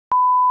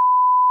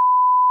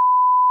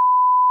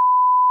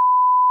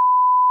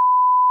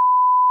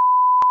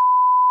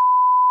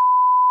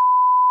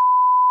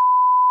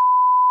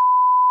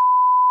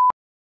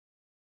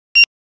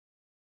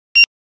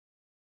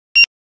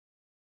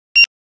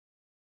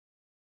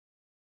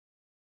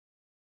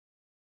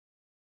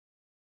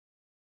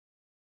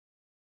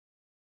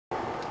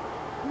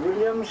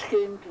Williams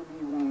came to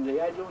me one day.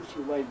 I don't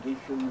see why this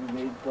should be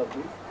made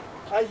public,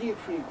 as he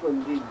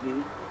frequently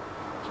did.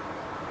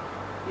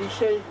 He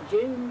says,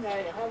 James,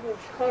 I have a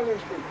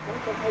scholarship.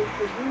 What am I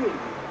to do with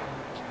it?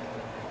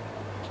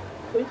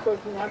 It was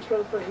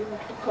natural for him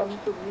to come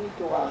to me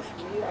to ask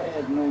me. I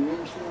had known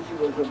him since he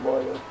was a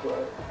boy of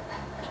 12.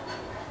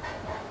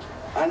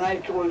 And I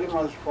told him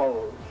as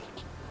follows.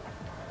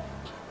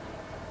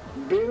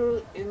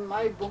 Bill, in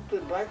my book,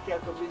 The Black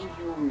Jacobins,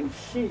 you will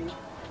see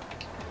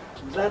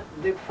that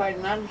the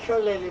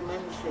financial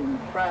elements in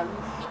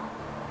France,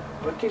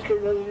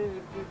 particularly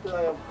the people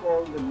I have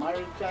called the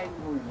maritime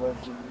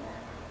bourgeoisie,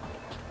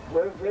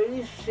 were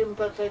very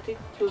sympathetic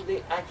to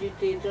the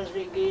agitators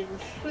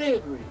against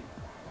slavery.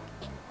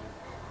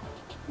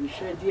 He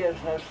said, yes,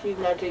 I've seen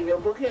that in your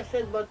book. I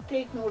said, but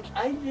take note,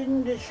 I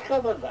didn't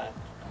discover that.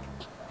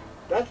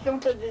 That's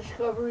not a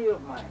discovery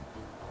of mine.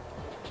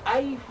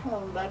 I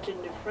found that in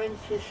the French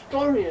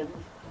historians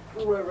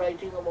who were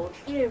writing about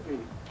slavery.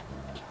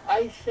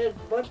 I said,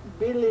 but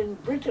Bill, in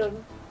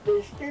Britain,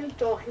 they're still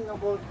talking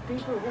about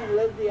people who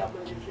led the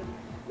abolition,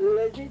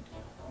 led it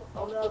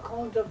on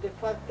account of the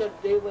fact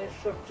that they were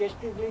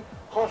subjectively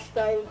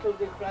hostile to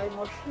the crime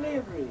of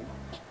slavery.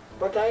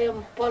 But I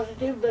am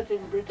positive that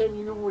in Britain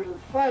you will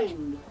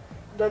find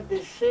that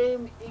the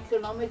same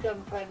economic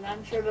and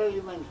financial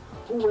elements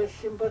who were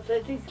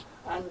sympathetic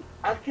and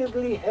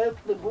actively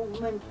helped the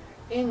movement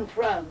in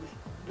France,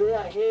 they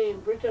are here in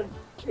Britain.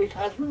 It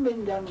hasn't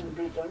been done in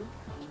Britain.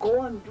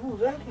 Go and do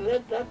that,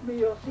 let that be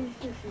your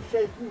thesis. He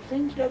says, you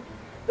think that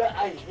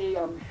I say,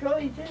 I'm sure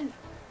it is.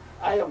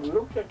 I have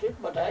looked at it,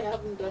 but I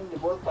haven't done the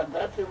work, but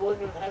that's the work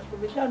that has to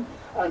be done.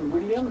 And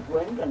Williams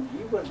went, and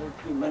he was a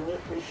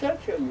tremendous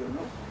researcher, you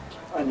know.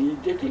 And he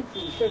did it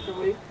in such a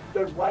way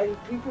that while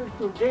people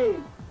today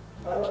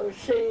are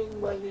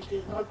saying, well, it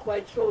is not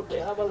quite so, they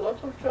have a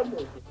lot of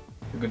trouble.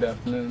 Good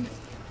afternoon,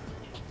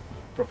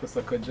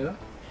 Professor CUDJOE.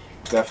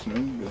 Good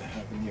afternoon, good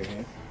having you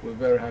here. We're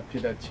very happy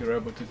that you're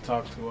able to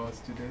talk to us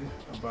today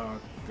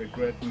about the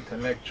great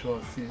intellectual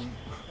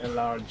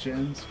CLR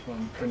James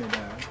from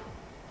Trinidad.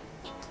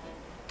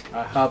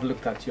 I have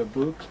looked at your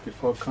book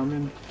before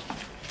coming,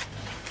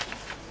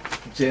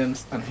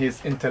 James and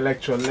His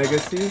Intellectual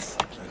Legacies.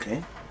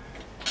 Okay.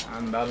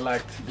 And I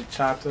liked the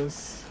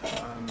chapters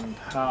and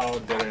how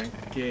they're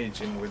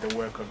engaging with the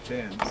work of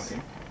James.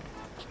 Okay.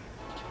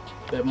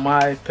 But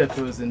my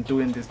purpose in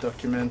doing this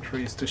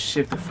documentary is to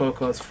shift the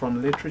focus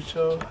from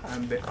literature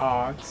and the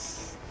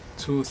arts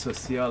to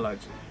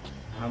sociology.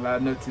 And I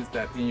noticed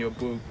that in your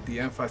book,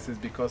 the emphasis,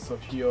 because of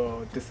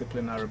your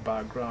disciplinary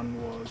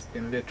background, was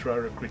in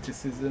literary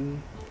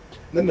criticism.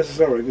 Not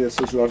necessarily, there's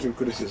sociological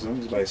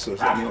criticisms by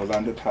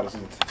Orlando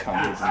Patterson,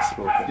 Campbell's and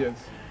Spoken.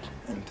 Yes.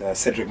 And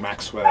Cedric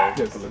Maxwell.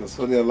 Yes.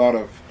 So there are a lot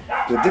of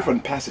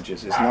different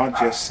passages. It's not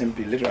just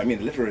simply literary. I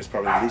mean, literary is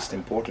probably the least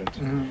important.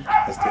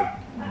 As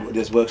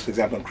there's works, for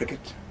example, on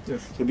cricket.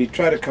 Yes. So we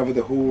try to cover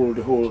the whole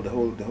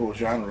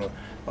genre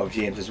of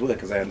James's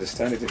work, as I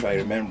understand it. If I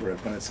remember,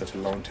 I've done it such a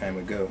long time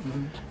ago.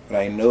 But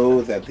I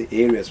know that the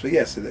areas. Well,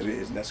 yes,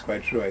 that's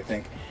quite true. I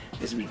think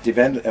it's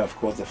dependent. Of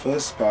course, the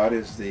first part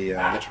is the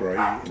literary,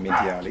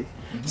 Mintiali.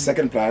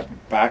 Second part,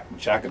 back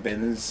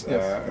Jacobin's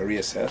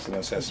reassess and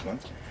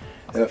assessment.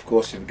 Then, of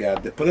course, you've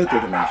got the political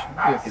dimension,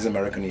 his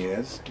American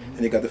years,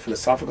 and you've got the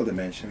philosophical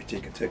dimension, which you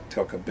can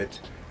talk a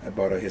bit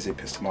about his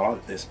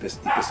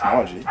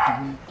epistemology.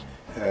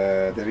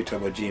 Then we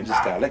talk about James's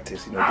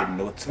dialectics, did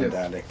notes on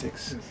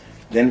dialectics.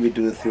 Then we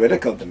do the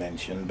theoretical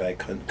dimension by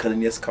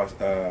Cornelius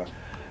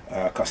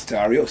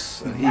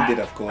Costarios, and he did,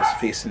 of course,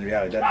 Face and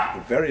Reality. That's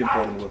a very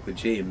important work with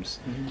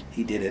James.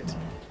 He did it.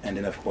 And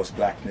then, of course,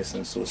 blackness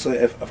and so. So,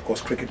 of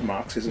course, cricket,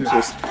 Marxism. So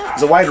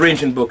it's a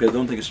wide-ranging book. I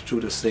don't think it's true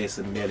to say it's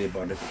merely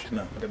about literature.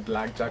 No. The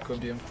Black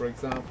Jacobin, for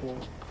example,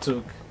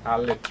 took a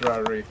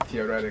literary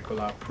theoretical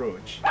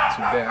approach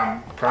to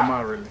them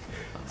primarily,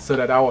 so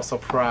that I was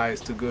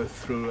surprised to go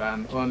through,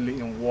 and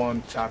only in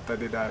one chapter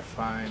did I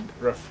find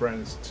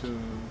reference to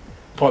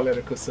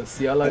political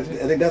sociology.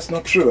 I think that's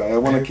not true. I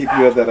want to keep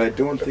you at that. I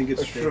don't think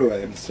it's true. I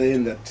am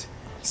saying that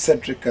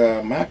Cedric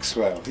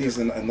Maxwell, he's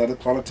another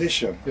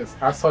politician. Yes,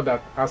 I saw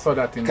that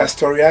in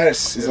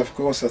Castoriadis is, of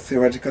course, a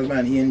theoretical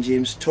man. He and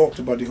James talked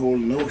about the whole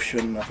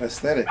notion of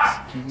aesthetics.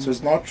 So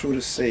it's not true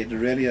to say it.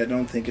 Really, I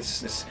don't think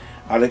it's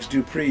Alex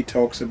Dupree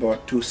talks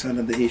about Toussaint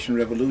and the Haitian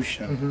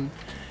Revolution.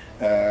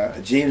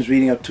 James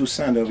reading of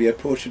Toussaint, we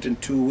approach it in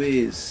two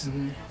ways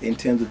in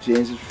terms of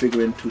James'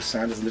 figure in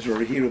Toussaint as a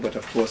literary hero, but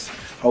of course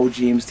how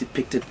James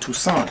depicted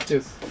Toussaint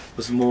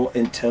was more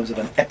in terms of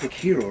an epic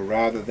hero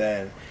rather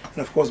than, and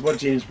of course what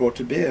James brought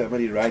to bear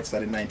when he writes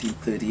that in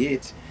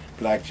 1938,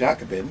 Black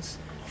Jacobins,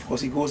 of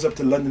course he goes up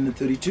to London in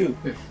 32,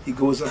 he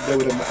goes up there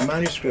with a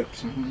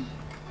manuscript.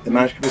 The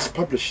manuscript is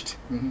published,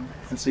 and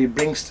so he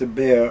brings to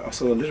bear a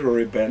sort of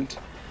literary bent,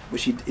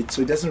 which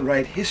so he doesn't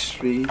write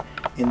history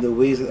in the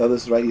ways that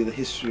others write either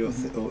history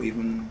or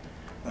even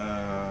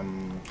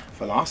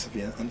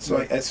philosophy. And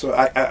so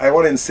I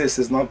want to insist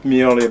it's not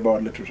merely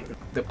about literature.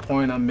 The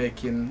point I'm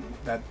making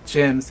that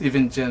James,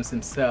 even James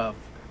himself,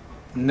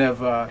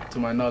 never, to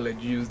my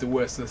knowledge, used the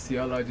word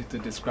sociology to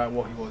describe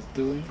what he was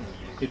doing.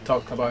 He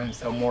talked about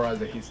himself more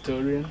as a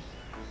historian,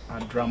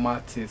 a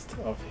dramatist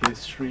of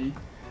history.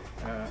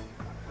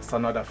 It's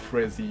another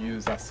phrase he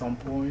used at some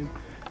point.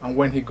 And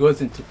when he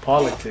goes into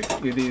politics,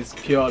 it is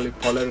purely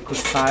political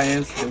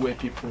science, the way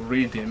people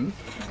read him.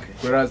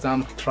 Whereas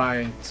I'm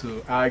trying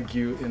to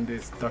argue in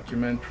this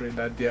documentary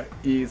that there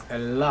is a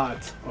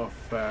lot of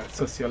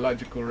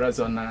sociological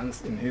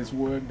resonance in his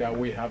work that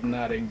we have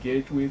not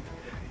engaged with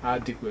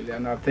adequately.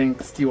 And I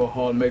think Stewart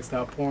Hall makes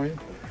that point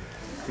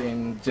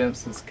in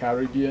James's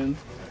Caribbean,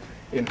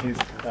 in his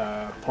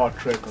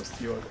portrait of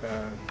Stewart,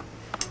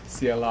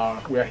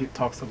 CLR, where he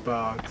talks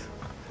about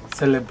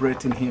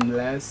celebrating him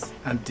less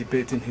and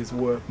debating his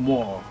work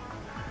more.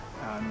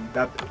 And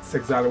that's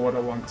exactly what I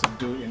want to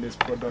do in this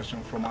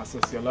production from a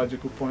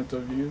sociological point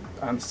of view.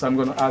 And so I'm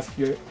going to ask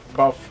you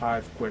about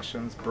 5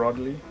 questions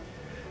broadly.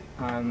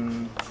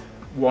 And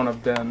one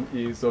of them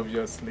is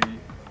obviously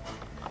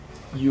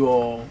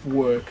your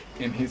work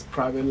in his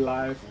private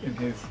life, in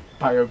his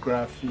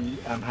biography,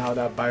 and how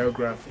that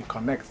biography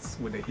connects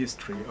with the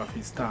history of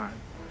his time.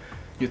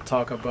 You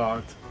talk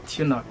about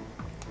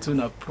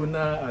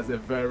Tunapuna as a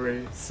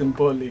very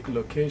symbolic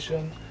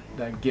location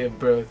that gave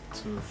birth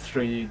to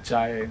 3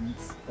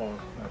 giants of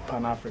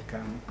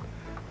Pan-African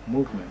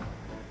movement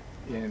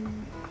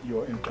in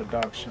your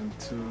introduction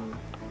to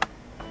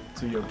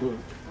your book.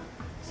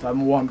 So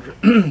I'm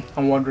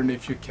wondering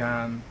if you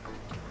can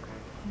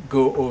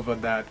go over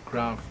that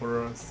ground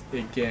for us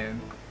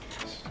again.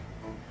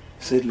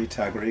 Certainly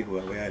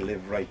Tagarigua, where I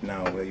live right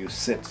now, where you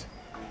sit,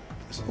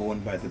 is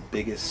owned by the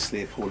biggest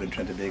slaveholder in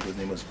Trinidad. His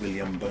name was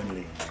William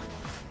Burnley.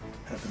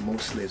 Had the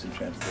most slaves in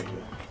Trinidad.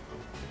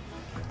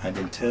 And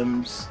in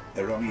terms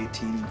around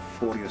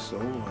 1840 or so,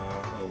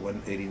 or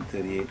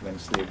 1838, when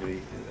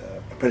slavery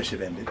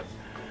apprenticeship ended,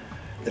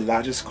 the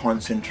largest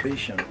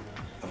concentration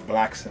of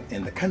blacks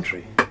in the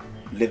country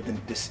lived in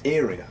this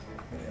area.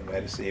 By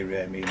this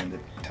area I mean in the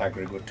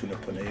Tagarigua,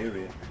 Tunapuna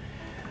area.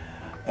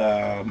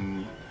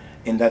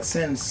 In that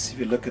sense, if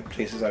you look at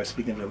places, I was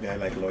speaking to a guy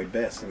like Lloyd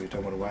Best, and we were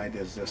talking about why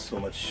there's just so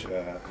much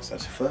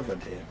such fervor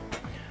there.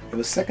 There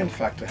was a second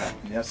factor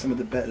happening. You had some of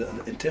the,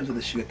 in terms of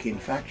the sugarcane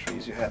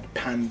factories, you had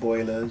pan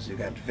boilers, you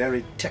had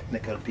very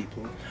technical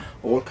people,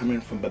 all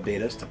coming from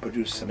Barbados to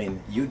produce. I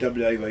mean,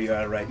 UWI, where you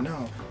are right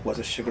now, was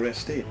a sugar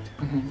estate.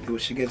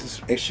 She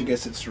gets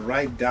it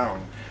right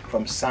down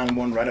from San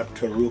Juan right up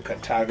to Aruca,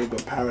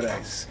 Tagarigua,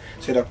 Paradise.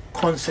 So you had a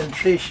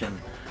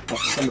concentration of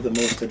some of the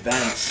most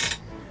advanced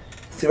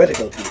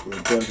theoretical people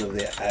in terms of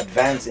their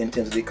advance in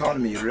terms of the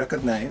economy. You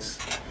recognize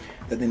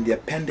that in the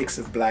appendix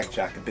of Black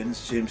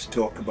Jacobins, James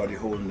talked about the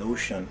whole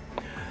notion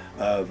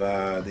of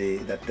that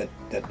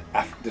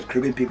the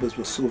Caribbean peoples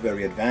were so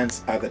very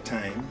advanced at the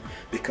time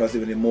because they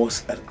were the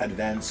most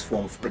advanced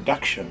form of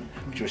production,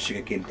 which was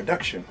sugarcane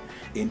production.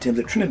 In terms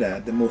of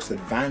Trinidad, the most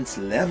advanced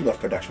level of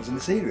production was in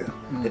this area,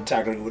 the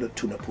Tagarigua, the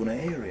Tunapuna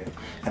area,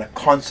 and a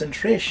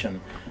concentration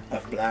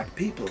of black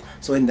people.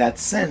 So in that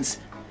sense,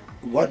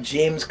 what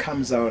James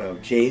comes out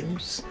of,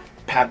 James,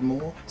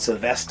 Padmore,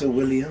 Sylvester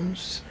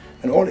Williams,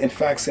 and all, in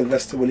fact,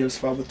 Sylvester Williams'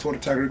 father taught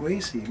at Tagarigua.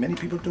 Many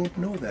people don't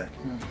know that.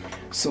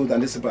 So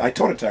then I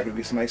taught at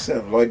Tagarigua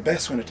myself. Lloyd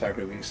Best went to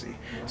Tagarigua.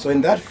 So in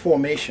that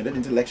formation, that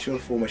intellectual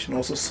formation,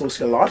 also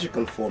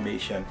sociological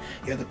formation,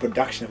 you had the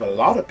production of a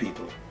lot of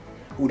people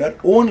who not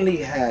only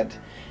had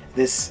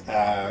this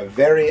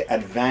very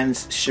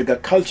advanced sugar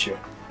culture,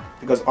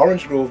 because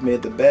Orange Grove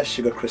made the best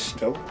sugar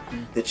crystal.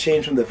 They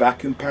changed from the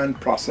vacuum pan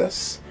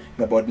process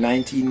in about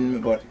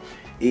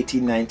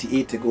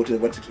 1898 to go to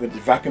what the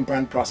vacuum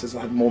pan process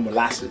had more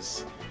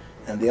molasses,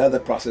 and the other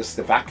process,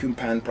 the vacuum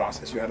pan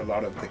process, you had a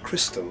lot of the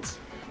crystals,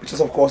 which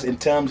is of course in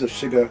terms of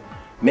sugar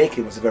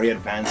making was a very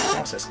advanced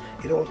process.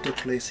 It all took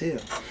place here.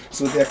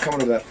 So they are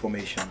coming to that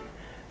formation.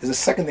 There's a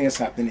second thing that's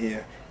happening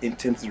here in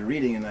terms of the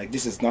reading, and like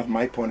this is not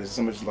my point, it's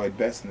so much Lloyd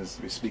Best, and as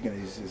we're speaking,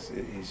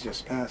 he's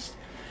just passed,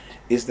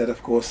 is that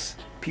of course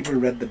people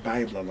read the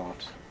Bible a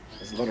lot.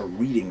 There's a lot of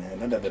reading,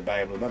 not that the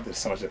Bible, not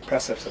so much the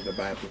precepts of the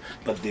Bible,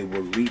 but they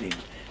were reading.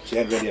 So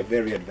you had really a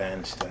very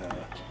advanced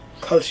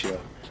culture,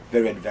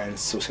 very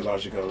advanced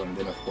sociological, and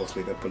then of course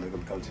later political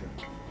culture.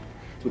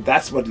 So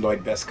that's what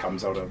Lloyd Best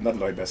comes out of, not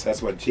Lloyd Best,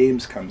 that's what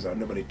James comes out.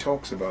 Nobody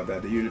talks about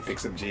that. They usually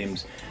picks up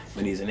James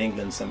when he's in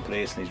England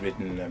someplace and he's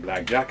written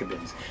Black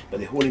Jacobins. But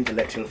the whole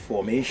intellectual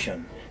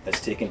formation that's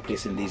taking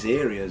place in these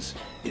areas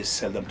is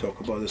seldom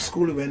talked about. The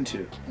school we went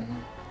to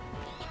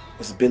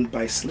was built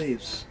by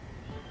slaves.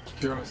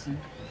 Curiosity?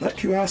 Not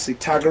Curiosity,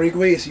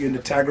 Tagarigua. So you're in the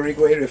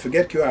Tagarigua area.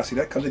 Forget Curiosity,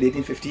 that comes in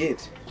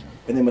 1858.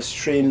 When they must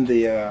train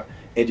the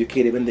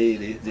educated, when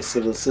the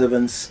civil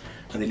servants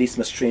and the least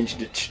must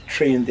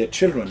train their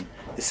children.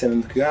 They send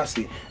them to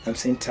Curiosity. I'm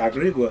saying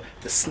Tagarigua,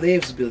 the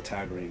slaves built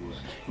Tagarigua.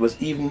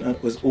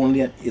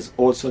 It is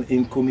also an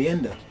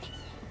encomienda.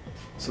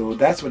 So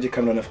that's what you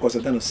come on. Of course,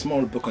 I've done a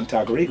small book on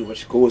Tagarigua,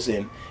 which goes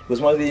in. It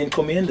was one of the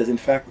encomiendas. In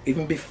fact,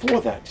 even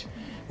before that,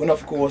 when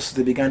of course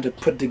they began to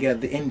put together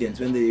the Indians,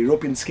 when the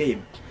Europeans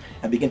came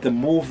and begin to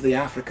move the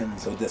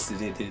Africans, or this,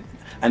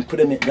 and put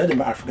them in, not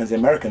the Africans, the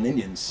American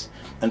Indians,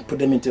 and put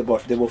them into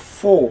about, there were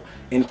 4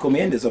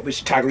 encomiendas, of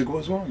which Tagarigua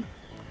was one.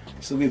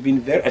 So we've been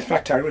very, in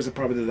fact, Tagarigua is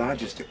probably the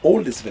largest, the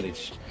oldest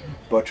village,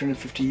 about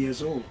 350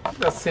 years old.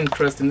 That's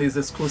interesting. Is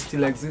the school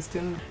still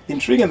existing? The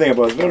intriguing thing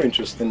about it, very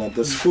interesting, that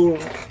the school,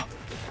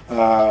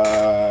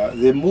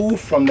 they moved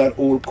from that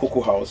old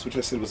cocoa house, which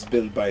I said was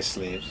built by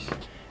slaves,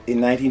 in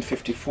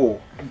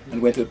 1954,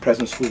 and went to the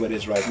present school where it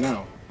is right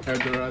now.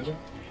 Eldorado?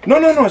 No,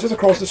 it's just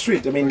across the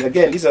street. I mean,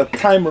 again, these are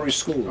primary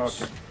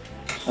schools. Okay.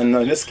 And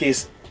in this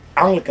case,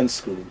 Anglican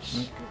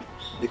schools. Okay.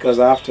 Because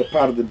after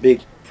part of the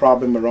big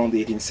problem around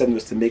the 1870s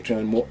was to make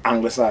Trinidad more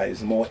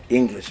anglicized, more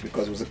English,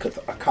 because it was a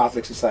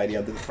Catholic society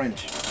under the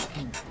French.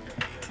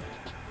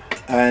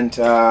 And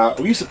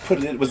we used to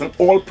put it was an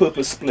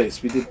all-purpose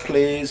place. We did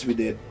plays, we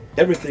did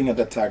everything at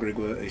that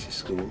Tagarigua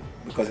school,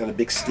 because it had a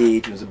big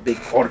stage, it was a big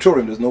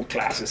auditorium, there was no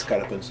classes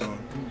cut up and so on.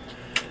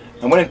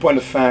 And when in point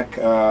of fact,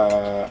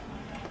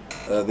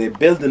 they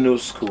built the new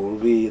school,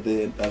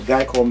 a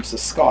guy called Mr.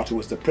 Scott, who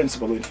was the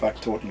principal, who in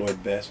fact taught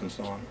Lloyd Best and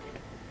so on,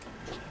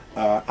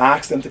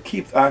 asked them to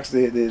keep, asked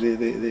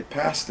the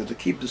pastor to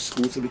keep the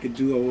school so we could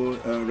do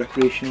our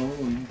recreational,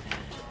 and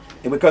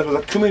because it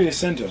was a community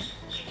center.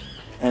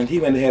 And he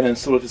went ahead and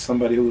sold it to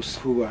somebody who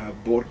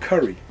bought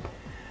curry.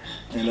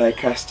 And I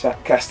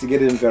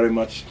castigated him very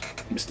much,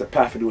 Mr.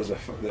 Pafford, who was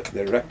the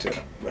director,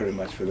 very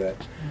much for that.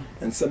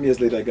 And some years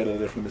later I got a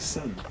letter from his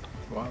son,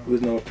 wow, who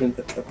is now a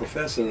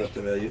professor at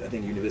the, I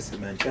think, University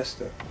of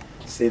Manchester,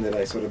 saying that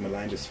I sort of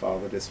maligned his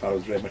father. His father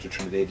was very much a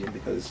Trinidadian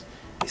because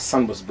his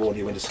son was born,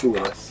 he went to school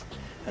with us,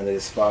 and that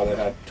his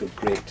father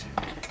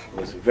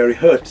was very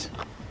hurt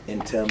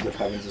in terms of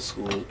having the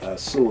school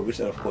sold, which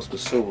of course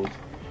was sold.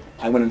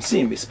 I went and see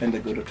him. We spent a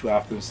good or 2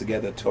 afternoons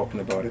together talking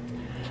about it.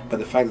 But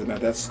the fact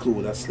that that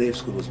school, that slave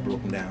school, was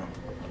broken down,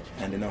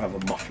 and they now have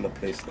a muffler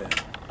place there.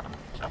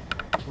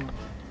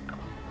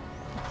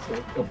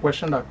 So a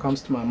question that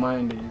comes to my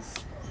mind is,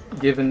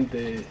 given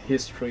the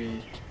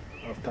history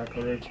of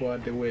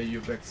Tagarigua, the way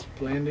you've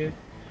explained it,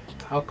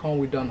 how come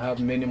we don't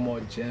have many more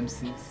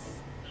Jameses,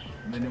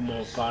 many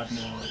more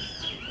Padmores?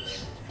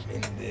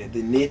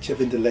 The nature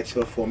of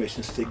intellectual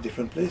formations take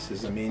different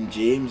places. I mean,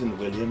 James and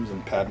Williams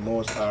and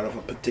Padmores are of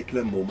a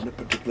particular moment, a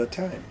particular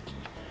time.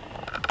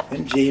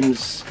 When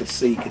James could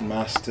see, he could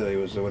master, he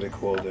was what they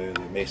call the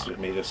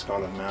major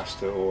scholar,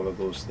 master, all of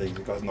those things,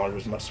 because knowledge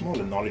was much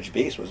smaller, knowledge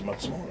base was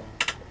much smaller.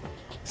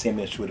 Same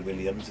is true with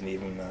Williams and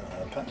even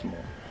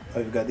Padmore. Now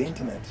you've got the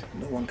internet,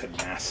 no one could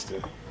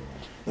master.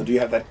 Now do you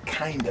have that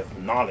kind of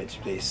knowledge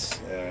base?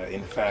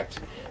 In fact,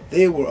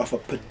 they were of a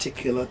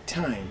particular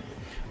time.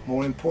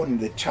 More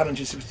importantly, the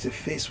challenges which they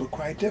faced were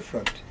quite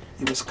different.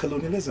 It was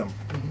colonialism,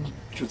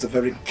 which was a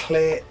very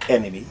clear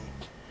enemy.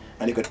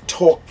 And you could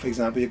talk, for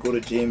example, you go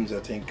to James, I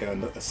think,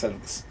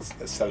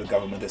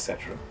 self-government,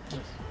 etc. Yes.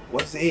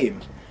 What's the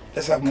aim?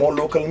 Let's have more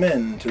local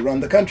men to run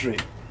the country.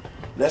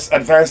 Let's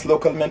advance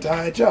local men to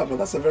higher jobs. Well,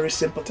 that's a very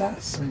simple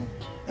task.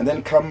 And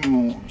then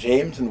come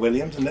James and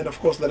Williams, and then, of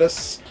course, let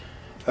us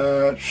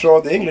throw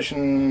the English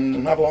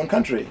and have our own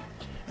country.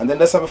 And then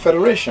let's have a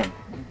federation.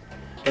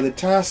 But the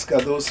task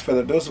of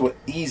those were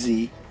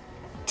easy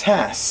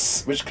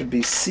tasks which could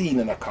be seen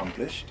and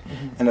accomplished,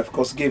 and of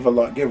course give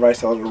rise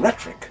to a lot of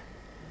rhetoric.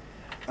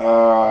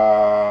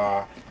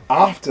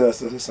 After,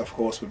 so this of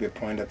course would be a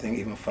point I think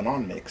even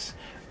Fanon makes,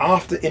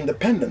 after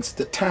independence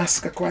the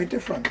tasks are quite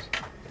different.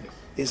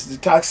 The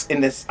tasks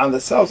in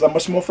themselves are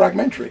much more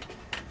fragmentary.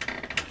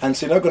 And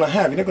so you're not going to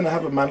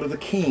have a Martin Luther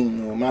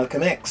King or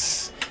Malcolm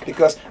X,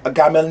 because a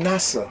Gamal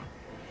Nasser,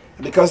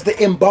 because they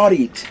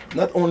embodied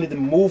not only the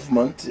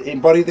movement, they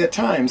embodied their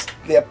times.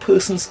 They are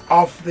persons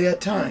of their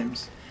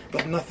times,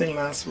 but nothing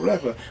lasts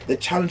forever. The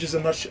challenges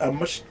are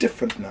much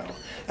different now,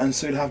 and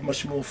so you'll have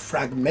much more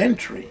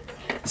fragmentary.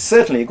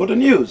 Certainly, you go to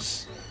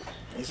news.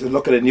 You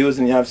look at the news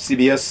and you have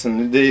CBS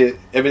and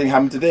everything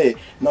happened today.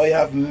 Now you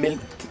have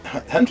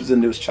hundreds of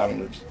news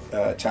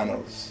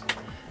channels.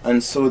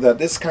 And so that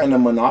this kind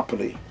of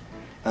monopoly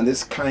and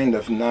this kind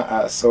of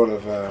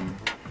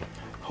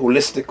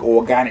holistic,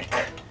 organic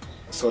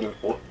sort of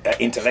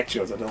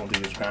intellectuals, I don't want to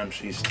use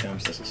Gramsci's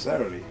terms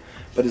necessarily,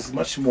 but it's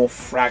much more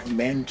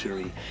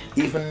fragmentary.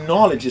 Even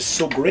knowledge is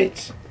so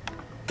great.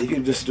 If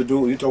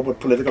you talk about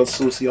political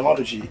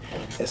sociology,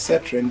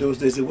 etc. In those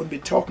days, they wouldn't be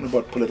talking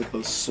about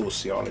political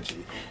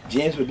sociology.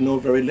 James would know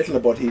very little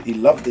about. He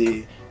loved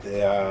the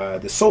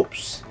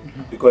soaps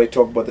because he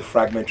talked about the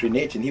fragmentary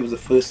nature, and he was the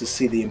first to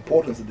see the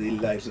importance of the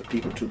lives of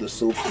people through the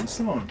soaps and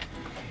so on.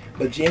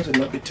 But James would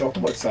not be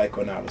talking about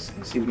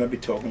psychoanalysis. He would not be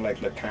talking like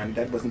Lacan.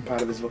 That wasn't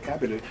part of his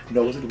vocabulary.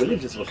 Nor was it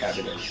Williams'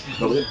 vocabulary.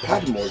 Nor was it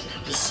Padmore's.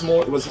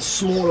 It was a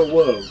smaller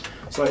world.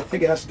 So I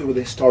think it has to do with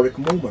the historic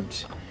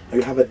moment.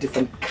 You have a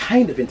different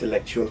kind of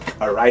intellectual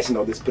arising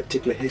out of this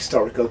particular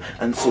historical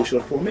and social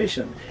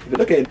formation. If you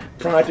look at it,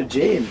 prior to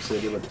James,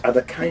 there were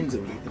other kinds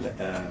of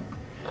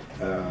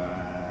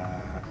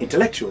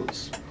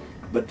intellectuals.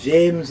 But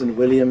James and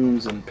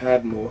Williams and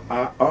Padmore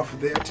are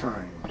of their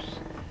times.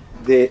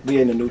 We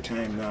are in a new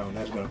time now, and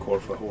that's going to call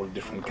for a whole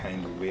different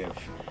kind of way of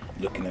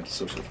looking at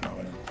social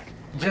phenomena.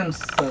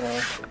 James,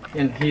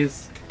 in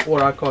his,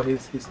 what I call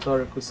his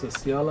historical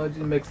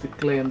sociology, makes the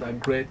claim that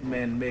great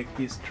men make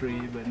history,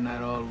 but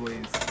not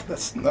always.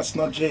 That's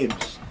not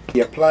James.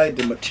 He applied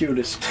the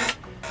materialist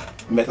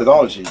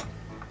methodology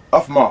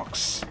of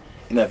Marx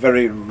in a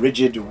very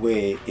rigid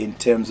way in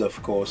terms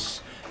of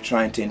course,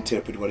 trying to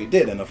interpret what he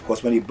did. And of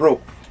course, when he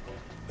broke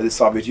with the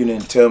Soviet Union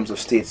in terms of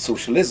state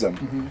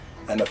socialism,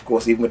 and of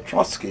course, even with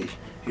Trotsky,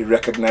 he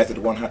recognized that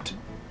one had to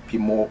be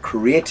more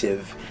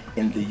creative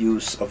in the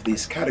use of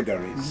these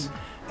categories,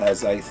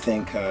 as I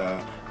think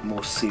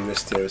most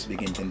serious theorists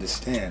begin to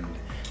understand.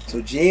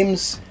 So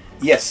James,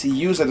 yes, he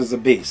used it as a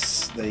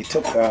base. He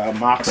took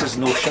Marx's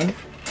notion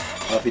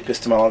of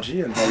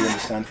epistemology and how you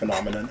understand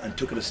phenomenon and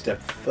took it a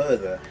step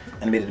further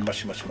and made it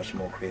much, much, much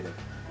more creative.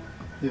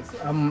 Yes,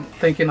 I'm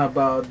thinking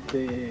about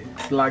the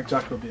Black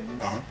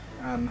Jacobins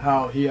and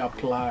how he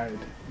applied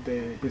the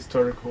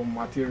historical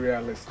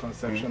materialist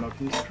conception of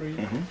history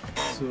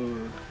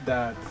to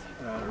that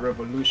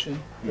revolution.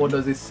 What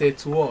does it say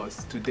to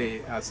us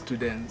today as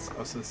students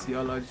of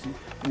sociology?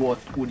 What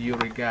would you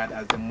regard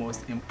as the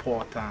most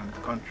important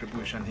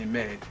contribution he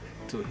made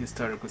to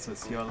historical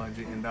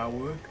sociology in that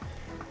work?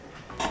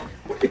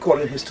 What do you call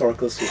it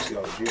historical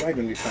sociology? Why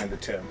don't we find the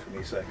term for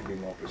me so I can be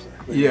more precise?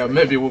 Yeah,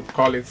 maybe we'll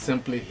call it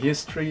simply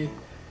history,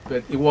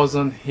 but it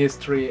wasn't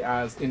history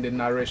as in the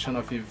narration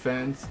of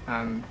events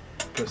and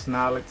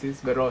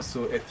personalities, but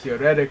also a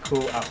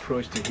theoretical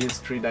approach to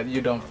history that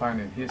you don't find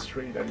in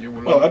history that you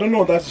will. Well, I don't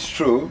know if that's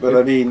true, but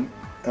I mean,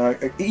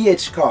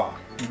 E.H. Carr,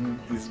 in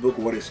his book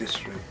What is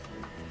History?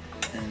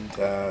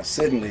 And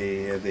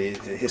certainly the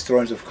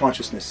historians of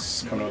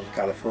consciousness coming out of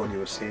California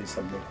were saying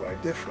something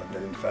quite different.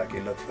 That in fact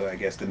you look for, I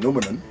guess, the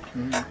noumenon,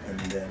 and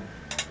then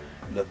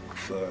look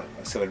for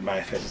so it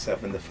manifests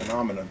itself in the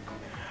phenomenon.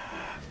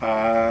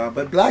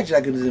 But Black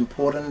Jacobin is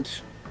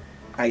important,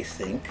 I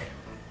think,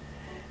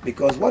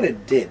 because what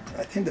it did,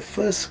 I think the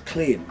first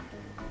claim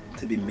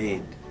to be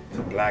made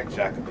for Black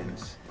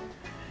Jacobins,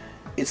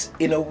 it's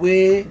in a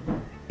way,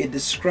 it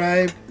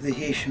described the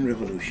Haitian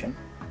Revolution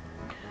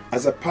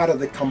as a part of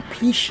the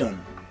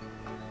completion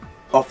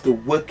of the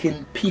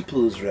working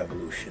people's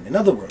revolution. In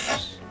other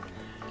words,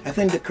 I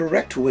think the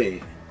correct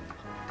way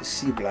to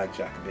see Black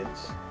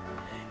Jacobins,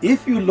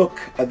 if you look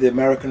at the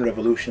American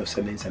Revolution of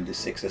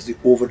 1776 as the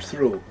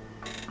overthrow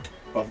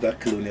of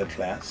that colonial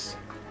class,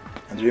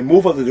 and the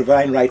removal of the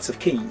divine rights of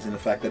kings, and the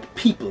fact that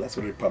people, that's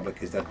what a republic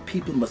is, that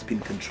people must be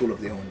in control of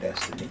their own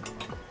destiny.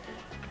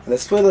 And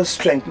that's further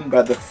strengthened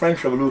by the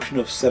French Revolution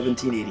of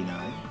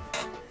 1789.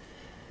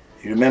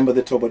 You remember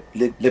they talk about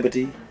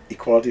liberty,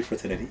 equality,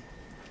 fraternity.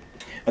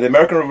 And the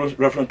American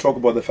Revolution talk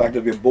about the fact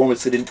that we're born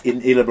with certain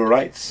inalienable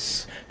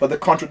rights. But the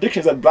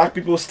contradiction is that black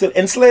people were still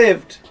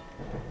enslaved.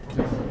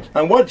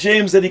 And what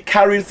James did, he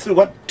carried through,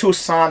 what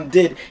Toussaint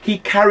did, he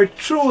carried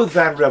through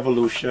that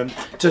revolution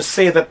to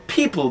say that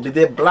people, be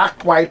they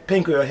black, white,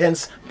 pink, or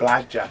hence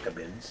Black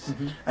Jacobins,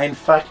 are in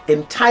fact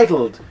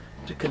entitled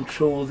to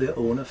control their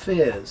own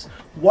affairs.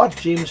 What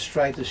James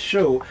tried to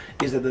show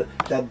is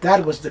that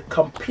that was the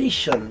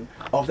completion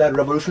of that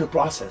revolutionary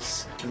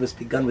process that was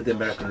begun with the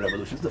American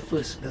Revolution.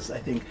 That's, I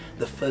think,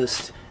 the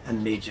first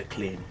and major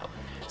claim.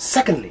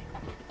 Secondly,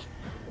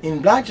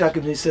 in Black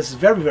Jacobin, he says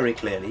very, very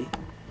clearly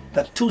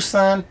that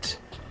Toussaint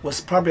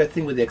was probably, I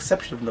think, with the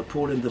exception of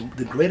Napoleon,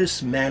 the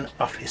greatest man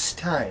of his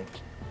time.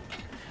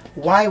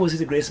 Why was he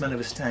the greatest man of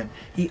his time?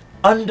 He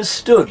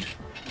understood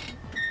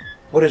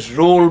what his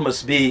role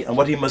must be and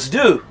what he must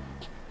do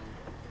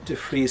to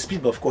free his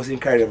people. Of course, he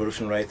didn't carry the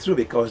revolution right through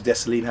because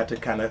Dessalines had to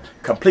kind of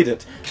complete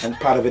it. And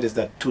part of it is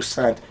that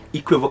Toussaint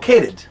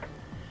equivocated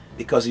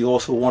because he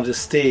also wanted to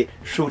stay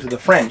true to the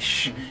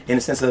French in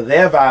the sense of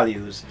their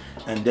values.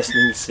 And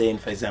Dessalines saying,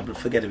 for example,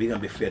 forget it, we're going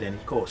to be free at any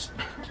cost.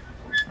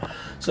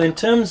 So in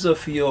terms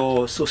of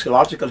your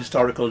sociological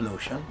historical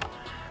notion,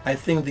 I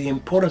think the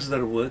importance of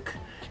that work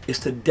is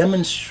to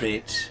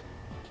demonstrate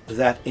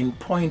that in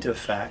point of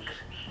fact,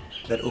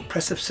 that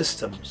oppressive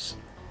systems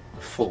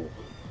fall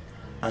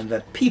and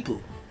that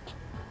people,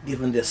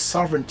 given their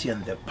sovereignty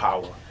and their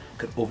power,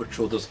 could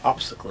overthrow those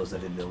obstacles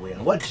that are in their way.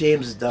 And what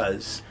James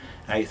does,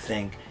 I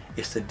think,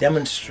 is to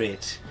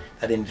demonstrate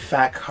that in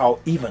fact how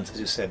events, as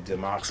you said, the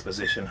Marx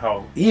position,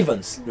 how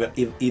events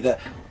either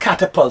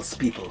catapults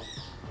people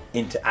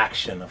into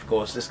action. Of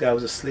course, this guy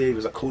was a slave, he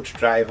was a coach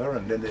driver,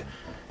 and then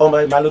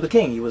Martin Luther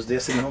King, he was there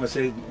sitting home and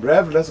saying,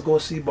 Rev, let's go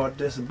see about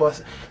this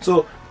bus.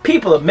 So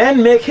people,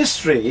 men make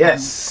history,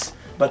 yes,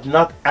 but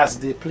not as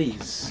they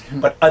please,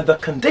 but under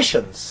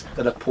conditions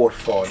that are poured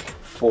forward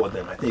for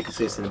them. I think you could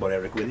say something about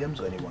Eric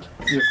Williams or anyone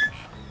else.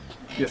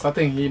 Yes, I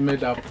think he made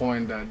that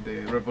point that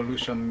the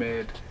revolution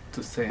made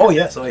Toussaint. Oh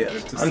yes,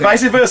 and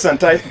vice versa. And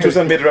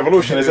Toussaint made the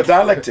revolution. It's a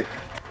dialectic.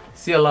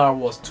 CLR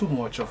was too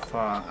much of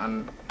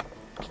an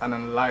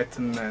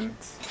enlightenment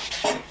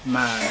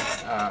man,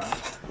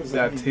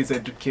 that his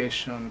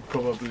education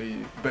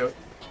probably, but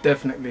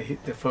definitely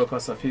the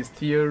focus of his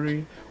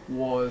theory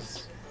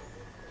was,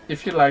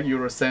 if you like,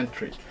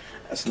 Eurocentric.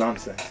 That's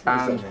nonsense.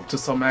 And to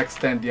some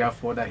extent,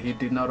 therefore, that he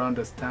did not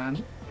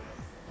understand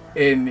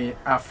any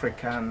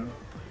African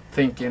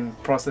thinking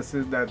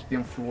processes that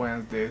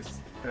influence this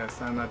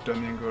Santo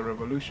Domingo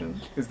revolution?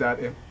 Is that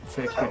a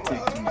fair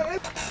critique to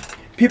make?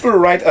 People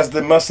write as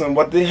the Muslim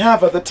what they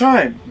have at the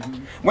time.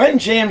 When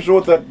James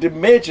wrote that, the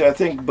major, I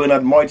think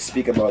Bernard might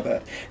speak about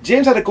that.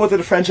 James had to go to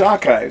the French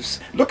archives.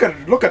 Look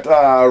at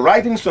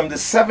writings from the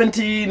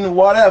 17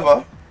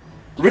 whatever,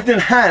 written in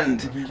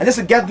hand, and just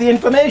to get the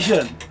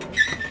information,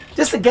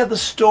 just to get the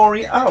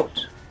story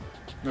out.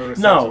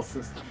 Now,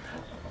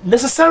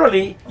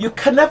 necessarily, you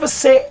can never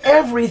say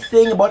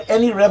everything about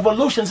any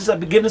revolution since I've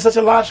been given such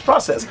a large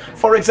process.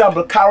 For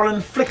example,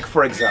 Carolyn Flick,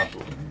 for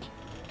example,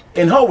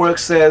 in her work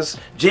says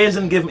James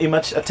didn't give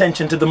much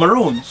attention to the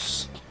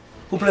Maroons,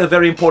 who played a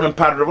very important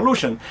part of the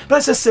revolution. But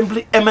it's just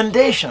simply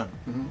emendation.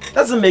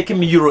 Doesn't make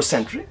him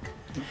Eurocentric.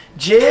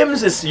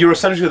 James is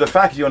Eurocentric to the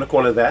fact, if you want to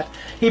call it that.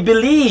 He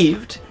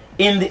believed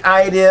in the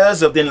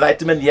ideas of the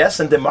Enlightenment, yes,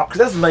 and democracy.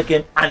 Doesn't make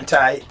him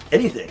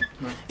anti-anything.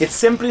 It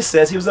simply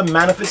says he was a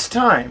man of his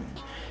time.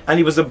 And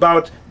he was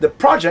about the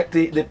project,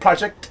 the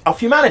project of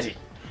humanity.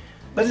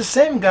 But the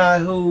same guy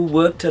who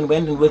worked and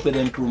went and worked with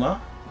Nkrumah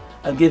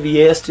and gave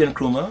years to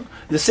Nkrumah,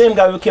 the same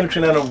guy who came to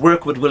Trinidad and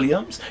worked with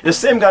Williams, the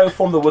same guy who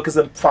formed the Workers'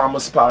 and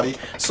Farmers' Party.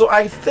 So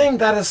I think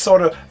that is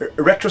sort of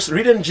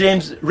reading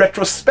James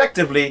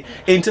retrospectively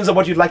in terms of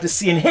what you'd like to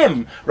see in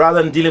him,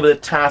 rather than dealing with the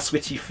tasks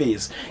which he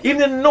faced. Even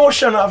the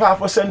notion of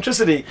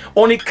Afrocentricity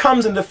only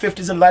comes in the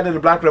 50s in light of the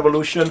Black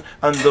Revolution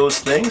and those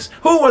things.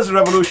 Who was the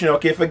revolution?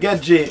 Okay,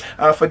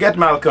 forget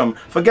Malcolm,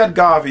 forget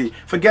Garvey,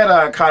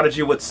 forget Carter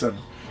G. Woodson.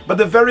 But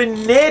the very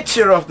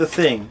nature of the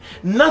thing,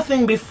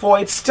 nothing before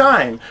its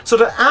time. So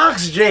to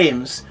ask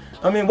James,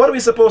 I mean, what are we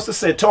supposed to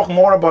say? Talk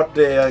more about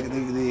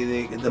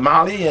the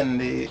Mali and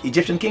the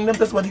Egyptian kingdom?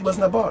 That's what he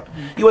wasn't about.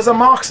 He was a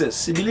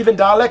Marxist. He believed in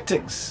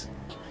dialectics.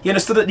 He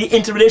understood the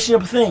interrelation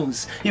of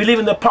things. He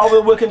believed in the power of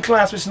the working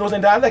class, which knows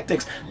in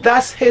dialectics.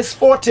 That's his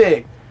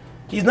forte.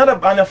 He's not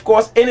and of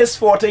course, in his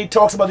forte, he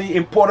talks about the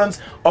importance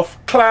of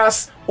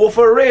class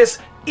over race.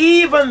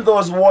 Even though,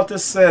 as Walter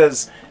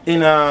says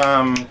in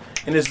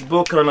his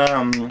book on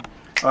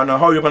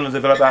how you're going to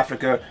develop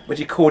Africa, which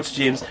he quotes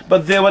James,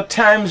 but there were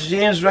times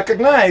James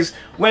recognized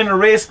when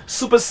race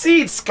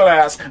supersedes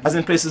class, as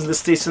in places in the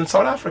States and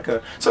South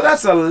Africa. So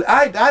that's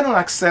I don't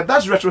accept,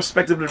 that's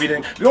retrospective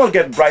reading. We all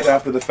get bright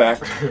after the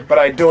fact, but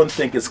I don't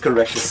think it's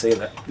correct to say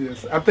that.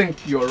 Yes, I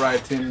think you're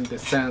right in the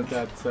sense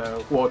that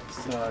what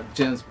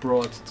James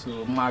brought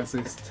to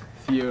Marxist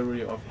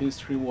theory of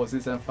history was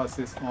his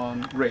emphasis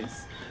on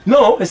race.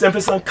 No, his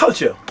emphasis on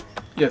culture.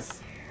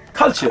 Yes.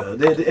 Culture.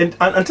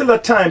 Until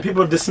that time,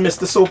 people dismissed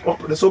the soap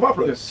operas.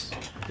 Yes.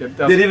 Yeah,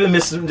 they didn't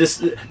miss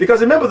this,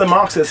 because remember the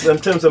Marxists, in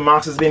terms of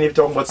Marxists being even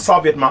talking about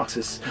Soviet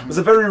Marxists, was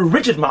a very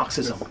rigid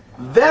Marxism.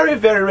 Very,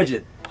 very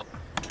rigid.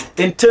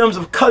 In terms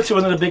of culture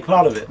wasn't a big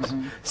part of it.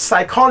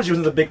 Psychology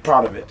wasn't a big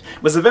part of it.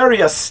 It was a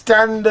very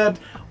standard,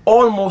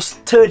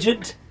 almost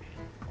turgid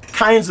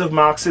kinds of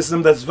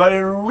Marxism that's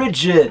very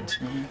rigid,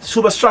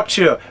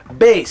 superstructure,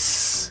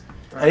 base.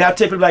 And you have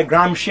to take people like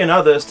Gramsci and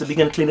others to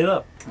begin to clean it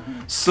up.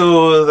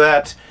 So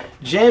that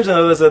James and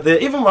others are there.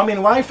 Even, I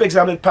mean, why, for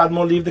example, did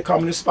Padmore leave the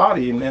Communist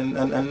Party and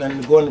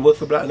go and work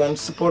for black and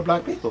support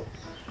black people?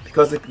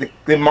 Because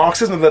the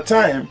Marxism of the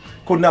time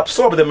couldn't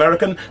absorb the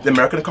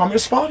American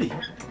Communist Party.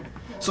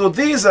 So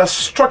these are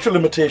structural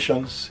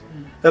limitations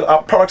that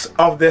are products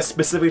of their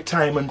specific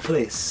time and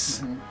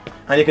place.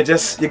 And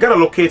you gotta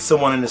locate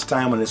someone in his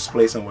time and his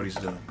place and what he's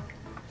doing.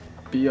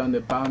 Beyond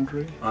the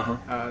boundary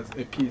as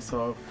a piece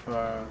of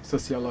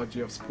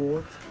sociology of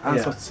sport and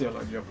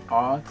sociology of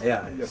art.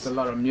 There's a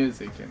lot of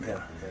music in it.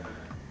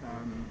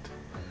 And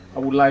I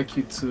would like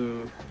you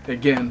to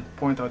again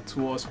point out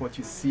to us what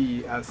you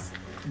see as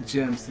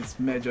James's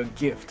major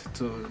gift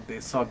to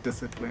the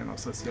sub-discipline of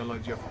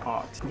sociology of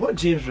art. What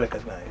James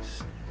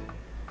recognized,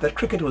 that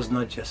cricket was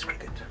not just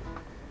cricket.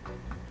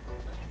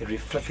 It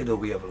reflected a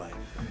way of life.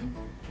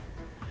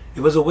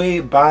 It was a way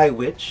by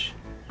which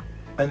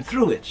and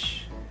through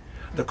which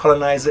the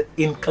colonizer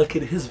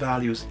inculcated his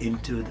values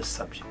into the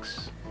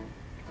subjects.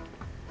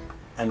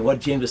 And what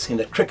James was saying,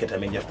 that cricket, I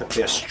mean, you have to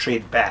play a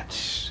straight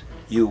bat.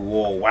 You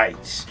wore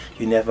white.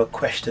 You never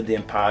questioned the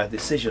umpire's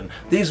decision.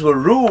 These were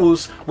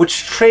rules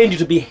which trained you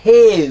to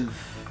behave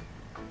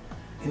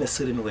in a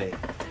certain way.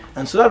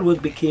 And so that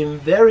work became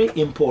very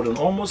important,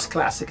 almost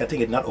classic. I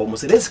think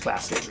it is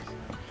classic.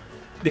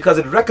 Because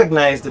it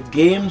recognized that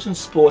games and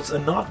sports are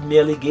not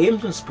merely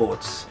games and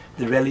sports.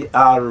 They really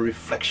are a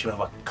reflection of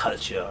a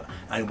culture.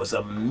 And it was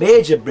a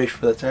major break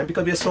for the time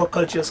because we saw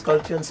culture as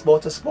culture and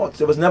sport as sports.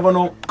 There was never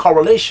no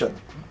correlation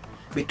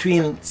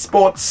between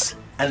sports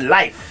and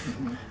life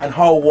and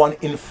how one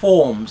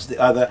informs the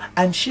other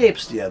and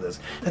shapes the others.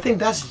 I think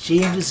that's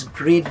James's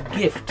great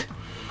gift.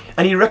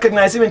 And he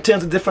recognized him in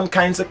terms of different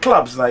kinds of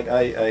clubs. Like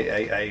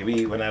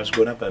when I was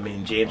growing up, I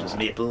mean, James was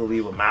Maple,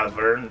 we were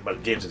Malvern. Well,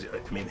 James is,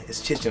 I mean,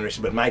 it's his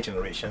generation, but my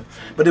generation.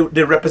 But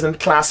they represent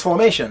class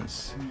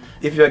formations.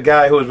 If you're a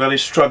guy who is really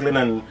struggling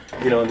and,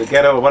 you know, in the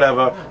ghetto or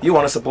whatever, you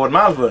want to support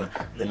Malvern.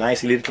 The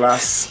nice elite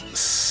class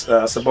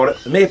supported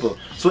Maple.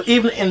 So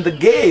even in the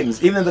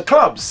games, even in the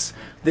clubs,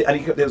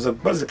 There's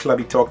a club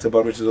he talked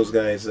about, which those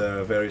guys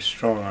are very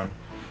strong on.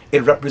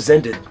 It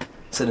represented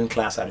certain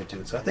class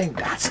attitudes. So I think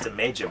that's the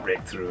major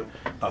breakthrough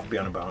of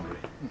Beyond the Boundary.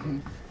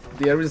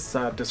 There is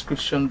a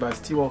description by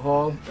Stewart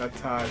Hall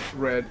that I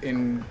read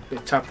in a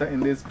chapter in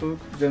this book,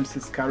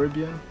 James's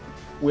Caribbean,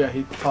 where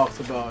he talks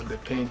about the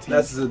painting.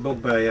 That's the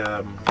book by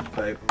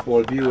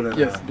Paul Buell and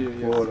yes,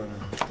 Paul and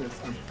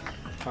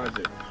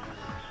Target.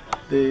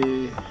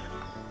 The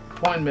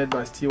point made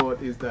by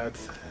Stewart is that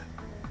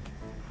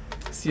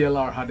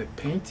CLR had a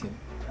painting,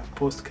 a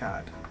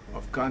postcard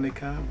of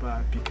Guernica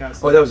by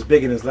Picasso. Oh, that was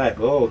big in his life.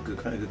 Oh,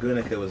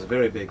 Guernica was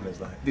very big in his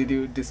life. Did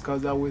you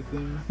discuss that with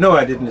him? No,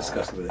 I didn't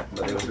discuss it with him,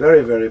 but it was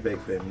very, very big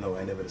for him. No,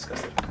 I never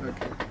discussed it.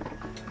 Okay.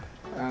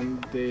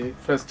 And the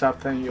first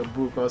chapter in your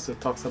book also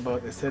talks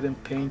about a certain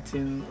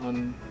painting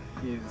on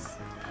his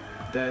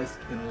desk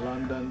in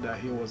London that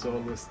he was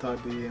always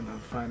studying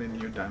and finding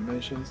new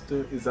dimensions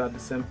to. Is that the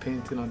same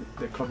painting on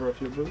the cover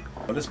of your book?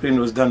 Well, this painting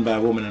was done by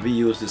a woman and we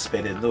used this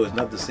painting. No, it's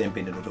not the same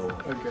painting at all.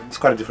 Okay. It's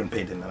quite a different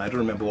painting and I don't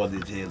remember all the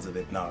details of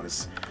it now.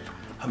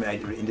 I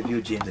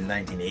interviewed James in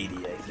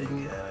 1980, I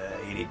think.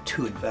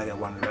 82, in fact, I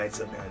wanted to write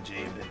something on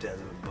James in terms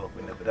of a book,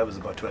 but that was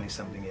about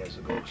 20-something years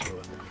ago.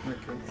 So,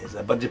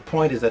 okay. But the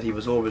point is that he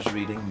was always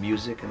reading.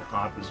 Music and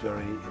art was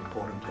very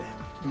important to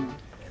him.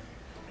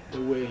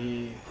 The way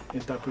he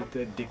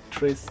interpreted Dick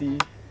Tracy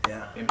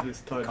in his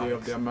study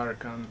of the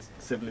American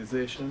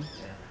civilization,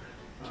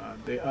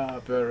 they are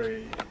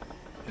very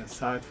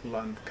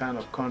insightful and kind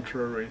of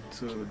contrary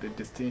to the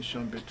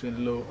distinction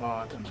between low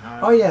art and high.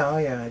 Oh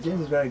yeah,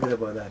 James is very good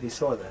about that. He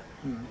saw that.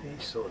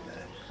 He saw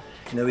that.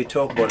 You know, we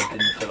talk about it in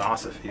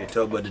philosophy. We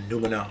talk about the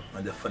noumena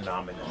and the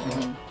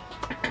phenomenon.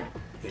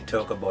 You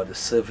talk about the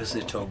surface,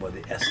 you talk about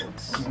the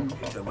essence, you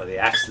talk about the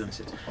accidents.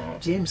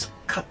 James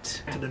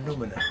cut to the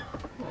noumena.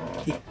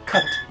 He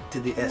cut to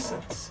the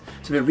essence.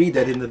 So we read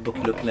that in the book,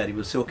 looking at it,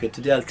 we'll say, okay,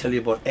 today I'll tell you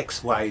about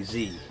X, Y,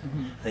 Z.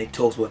 And he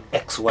talks about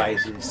X, Y,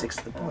 Z, and sticks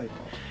to the point.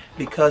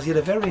 Because he had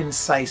a very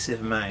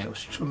incisive mind. It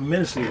was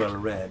tremendously well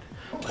read,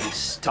 but he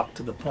stuck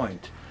to the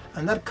point.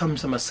 And that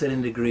comes from a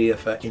certain degree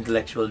of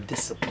intellectual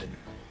discipline.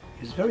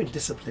 He was very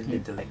disciplined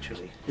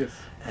intellectually. Yes.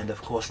 And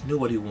of course, knew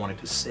what he wanted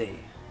to say.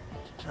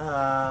 You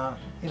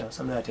know,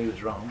 something I think he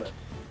was wrong, but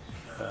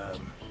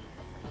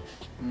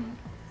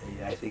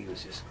yeah, I think it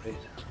was just great.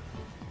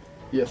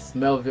 Yes,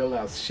 Melville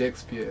as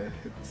Shakespeare,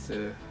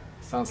 it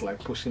sounds like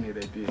pushing it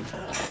a bit.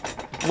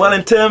 Well,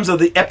 in terms of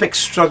the epic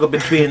struggle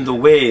between the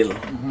whale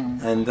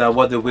and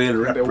what the whale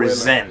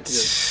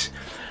represents,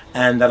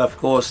 and that of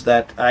course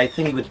that I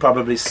think he would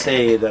probably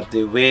say that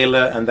the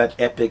whaler and that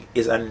epic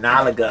is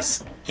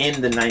analogous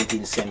in the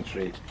 19th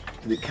century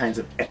to the kinds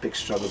of epic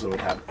struggles that we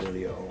had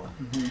earlier on.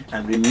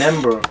 And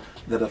remember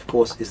that of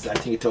course I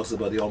think he talks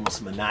about the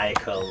almost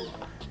maniacal,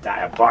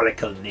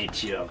 diabolical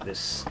nature of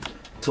this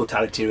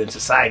totalitarian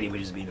society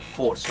which is being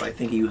fought. So I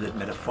think he used it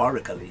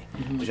metaphorically,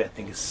 which I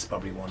think is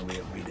probably one way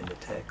of reading the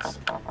text.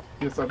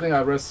 Yes, I think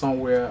I read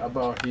somewhere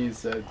about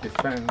his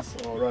defense,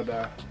 or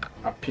rather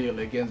appeal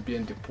against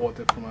being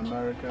deported from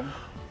America.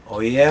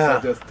 Oh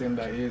yeah. Suggesting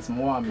that he is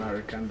more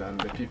American than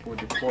the people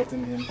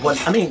deporting him. Well,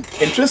 I mean,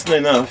 interestingly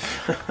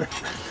enough,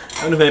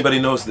 I don't know if anybody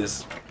knows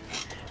this.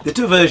 The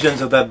two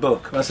versions of that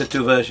book, when I say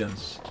two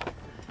versions,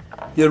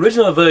 the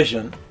original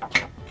version,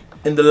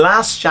 in the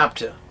last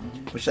chapter,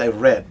 which I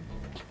read,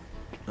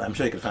 I'm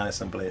sure you can find it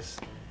someplace,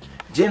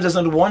 James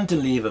doesn't want to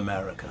leave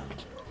America.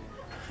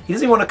 He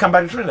doesn't even want to come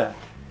back to Trinidad.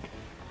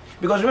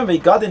 Because remember, he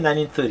got in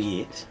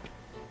 1938,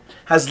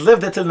 has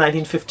lived until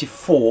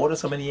 1954,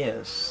 that's how many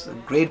years, a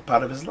great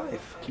part of his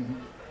life.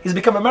 He's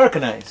become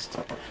Americanized.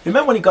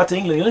 Remember when he got to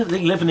England,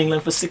 he lived in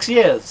England for 6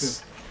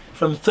 years,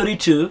 from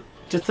 32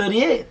 to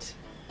 38.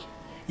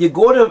 You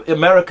go to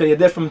America, you're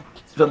there from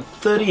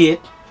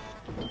 38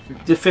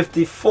 to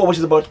 54, which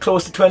is about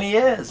close to 20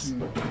 years.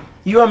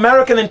 You're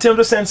American in terms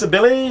of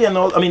sensibility and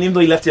all. I mean, even though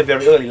he left here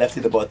very early, he left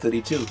here about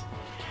 32.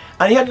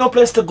 And he had no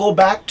place to go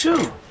back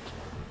to.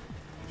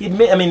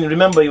 I mean,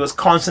 remember, he was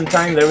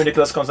Constantine, Larry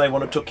Nicholas Constantine,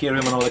 one who took care of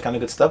him and all that kind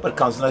of good stuff, but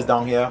Constantine's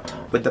down here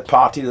with the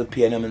party, the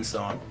PNM and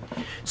so on.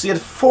 So he had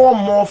 4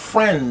 more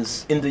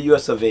friends in the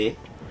US of A,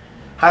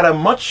 had a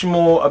much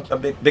more, a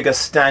bigger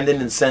standing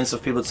in the sense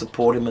of people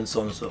support him and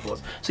so on and so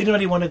forth. So he didn't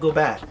really want to go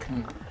back.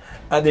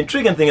 And the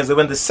intriguing thing is that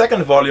when the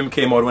second volume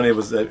came out, when it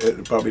was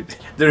probably,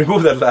 they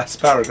removed that last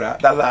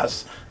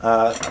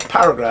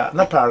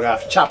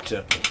paragraph,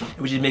 chapter,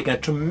 which is making a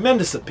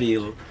tremendous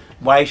appeal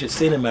why he should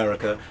stay in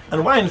America,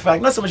 and why in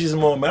fact, not so much he's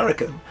more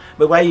American,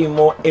 but why he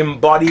more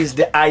embodies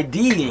the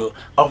ideal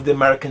of the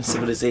American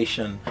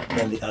civilization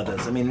than the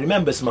others. I mean,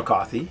 remember it's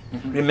McCarthy,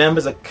 remember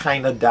it's a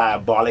kind of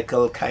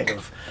diabolical, kind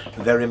of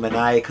very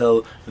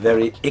maniacal,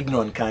 very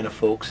ignorant kind of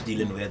folks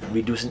dealing with,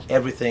 reducing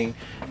everything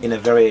in a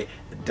very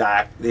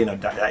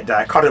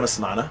dichotomous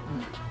manner,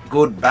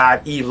 good,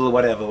 bad, evil,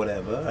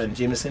 whatever, and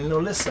James is saying, no,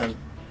 listen,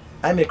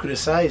 I may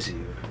criticize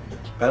you,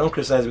 but I don't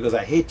criticize because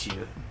I hate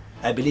you.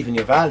 I believe in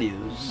your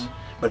values,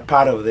 but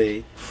part of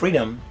the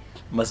freedom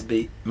must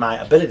be my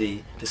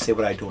ability to say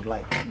what I don't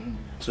like.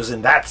 So it's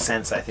in that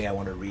sense I think I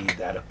want to read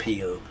that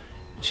appeal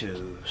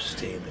to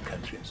stay in the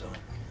country and so on?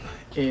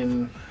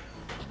 In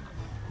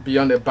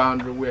Beyond the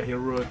Boundary, where he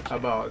wrote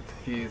about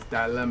his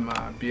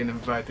dilemma being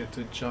invited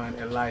to join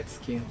a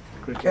light-skinned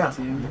cricket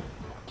team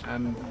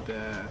and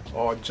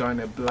or join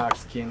a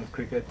black-skinned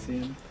cricket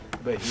team,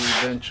 but he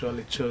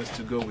eventually chose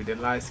to go with the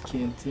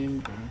light-skinned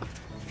team.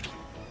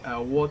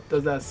 What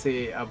does that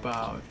say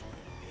about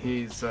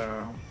his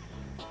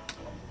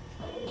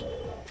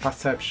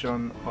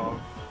perception of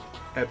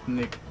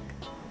ethnic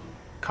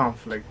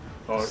conflict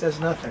or It says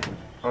nothing.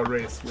 or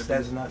race? It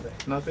says nothing.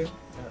 Nothing?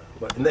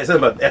 But it's not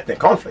about ethnic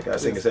conflict. I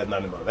think it says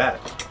nothing about that.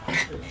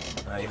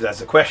 If that's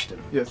the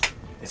question. Yes.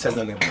 It says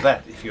nothing about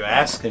that. If you're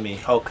asking me,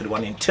 how could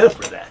one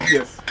interpret that?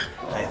 Yes.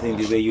 I think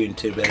the way you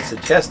interpret it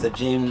suggests that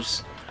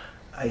James,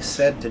 I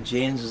said that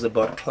James was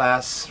about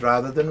class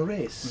rather than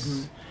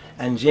race.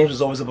 And James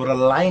was always about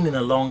aligning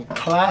along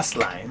class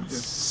lines.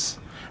 Yes.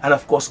 And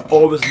of course,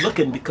 always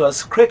looking,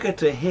 because cricket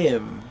to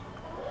him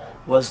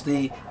was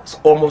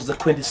almost the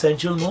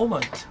quintessential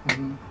moment.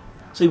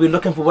 So you'd be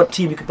looking for what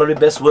team you could probably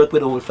best work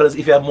with, or fellas,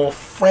 if you have more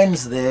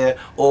friends there,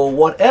 or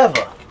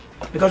whatever.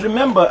 Because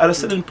remember, at a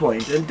certain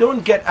point, and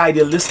don't get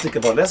idealistic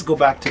about it, let's go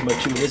back to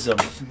materialism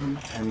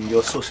and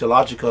your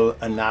sociological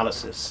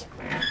analysis.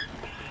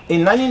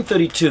 In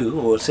 1932,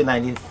 or say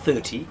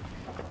 1930,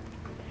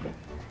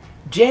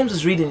 James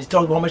was reading, he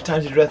talked about how much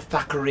times he read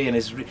Thackeray, and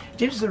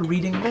James is a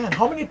reading man.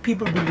 How many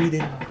people be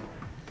reading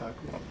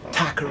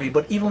Thackeray,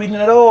 but even reading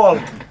at all?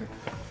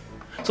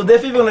 So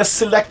therefore you're going to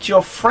select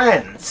your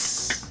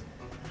friends.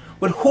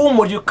 With whom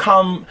would you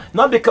come?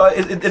 Not because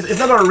it's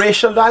not a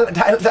racial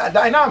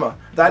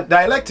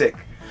dialectic.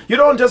 You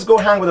don't just go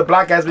hang with the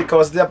black guys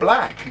because they're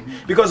black.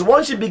 Because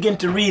once you begin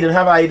to read and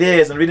have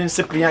ideas, and reading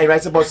Cipriani, he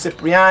writes about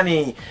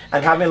Cipriani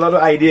and having a lot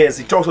of ideas.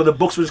 He talks about the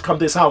books which come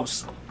to his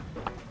house.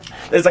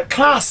 There's a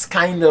class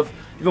kind of,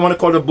 if you want to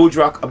call it a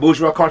bourgeois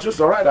conscience,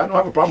 all right, I don't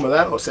have a problem with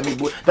that, or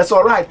semi-bourgeois, that's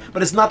all right,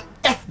 but it's not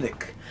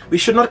ethnic. We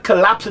should not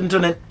collapse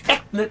into an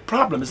ethnic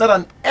problem. It's not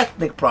an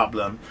ethnic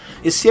problem.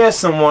 It's here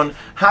someone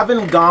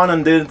having gone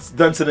and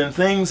done certain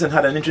things and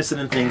had an interest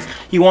in things.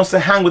 He wants to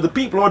hang with the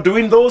people who are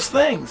doing those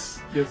things.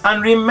 Yes.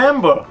 And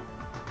remember,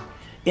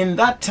 in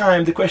that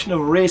time, the question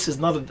of race is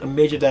not a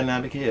major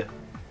dynamic here.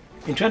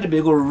 In Trinidad and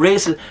Tobago,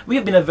 race we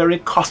have been a very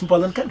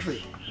cosmopolitan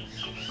country.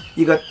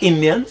 You got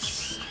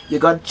Indians, you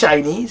got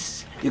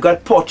Chinese, you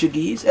got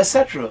Portuguese,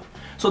 etc.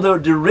 So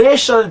the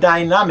racial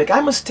dynamic,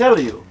 I must tell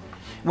you,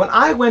 when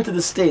I went to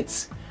the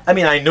States, I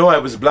mean, I know I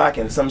was black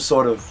in some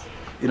sort of,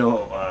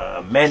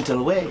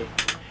 mental way.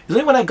 It's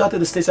only when I got to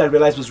the States I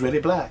realized I was really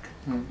black,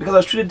 because I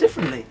was treated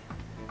differently.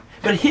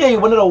 But here you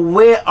were not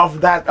aware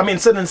of that. I mean,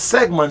 certain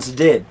segments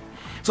did.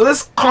 So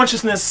this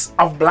consciousness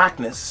of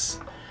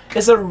blackness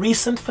is a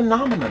recent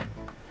phenomenon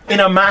in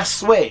a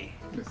mass way,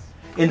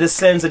 in the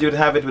sense that you would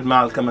have it with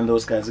Malcolm and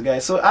those kinds of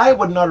guys. So I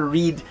would not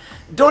read,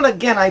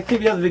 I think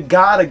we have to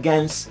guard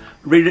against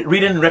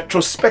reading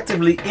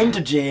retrospectively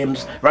into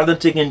James rather than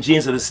taking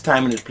James at his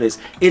time and his place.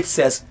 It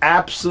says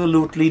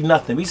absolutely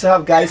nothing. We used to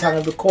have guys hanging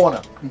in the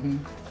corner.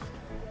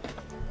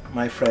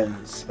 My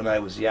friends, when I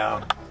was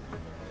young,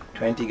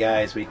 20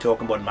 guys, we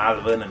talking about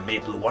Malvern and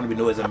Maple. One we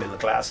know is a middle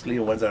class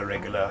clean, one's a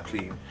regular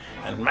clean.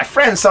 And my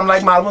friends, some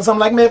like Malvern, some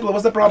like Maple.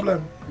 What's the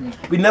problem?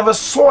 We never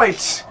saw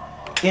it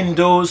in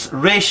those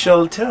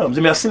racial terms.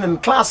 I mean, I've seen it in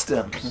class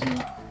terms.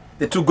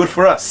 They're too good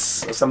for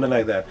us, or something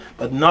like that,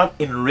 but not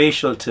in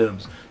racial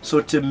terms.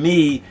 So to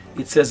me,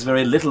 it says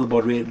very little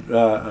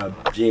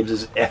about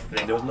James's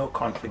ethnic. There was no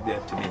conflict there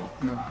to me.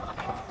 No.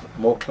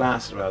 More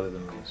class rather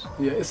than race.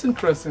 Yeah, it's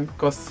interesting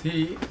because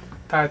he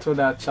titled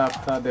that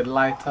chapter "The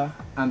Lighter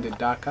and the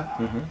Darker,"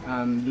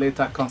 and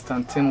later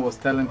Constantine was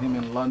telling him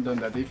in London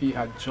that if he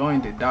had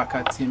joined the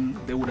darker team,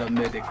 they would have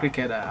made a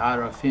cricketer out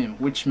of him,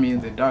 which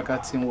means the darker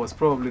team was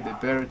probably the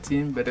better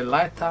team, but the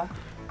lighter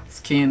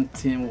skin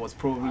team was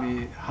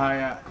probably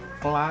higher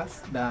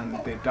class than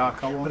the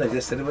darker one. But I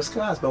just said it was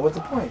class, but what's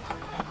the point?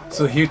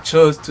 So he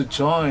chose to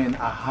join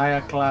a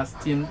higher class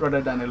team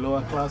rather than a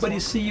lower class But one? you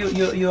see,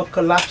 you're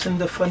collapsing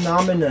the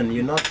phenomenon.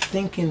 You're not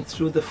thinking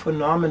through the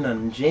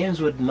phenomenon.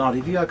 James would not.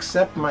 If you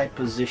accept my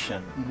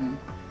position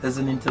as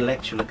an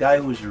intellectual, a guy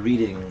who's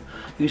reading,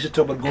 he used to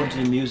talk about going to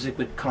the music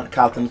with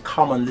Carlton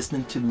Common,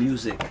 listening to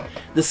music.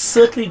 The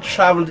circle he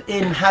traveled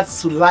in had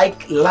to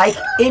like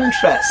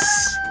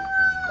interests.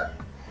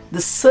 The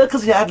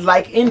circles he had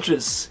like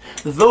interests.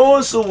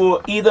 Those who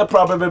were either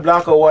probably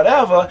black or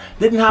whatever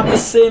didn't have the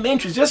same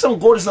interests. Just don't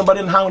go to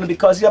somebody and hang with them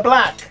because you're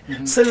black.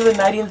 Still in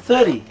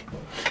 1930.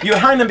 You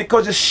hang them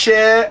because you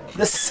share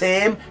the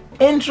same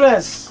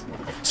interests.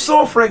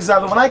 So, for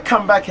example, when I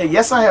come back here,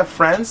 yes, I have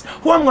friends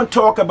who I'm going to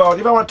talk about.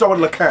 If I want to talk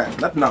about Lacan,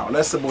 not now,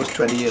 let's suppose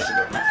 20 years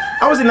ago.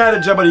 I was in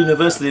Job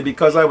University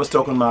because I was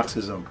talking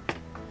Marxism.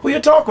 Who you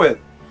talk with?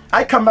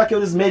 I come back here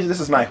with this major, this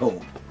is my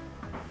home.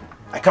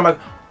 I come back.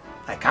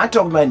 I can't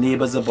talk to my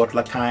neighbors about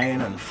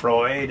Lacan and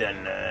Freud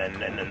and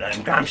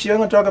Gramsci. I'm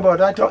going to talk about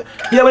that.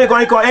 Here when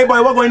you go, hey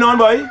boy, what going on,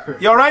 boy?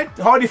 You alright?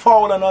 How do you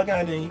fall and all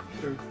kind of thing?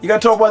 You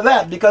got to talk about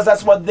that because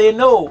that's what they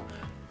know.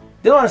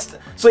 They don't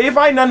understand. So if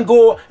I then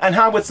go and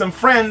hang with some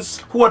friends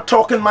who are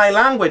talking my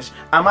language,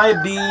 am I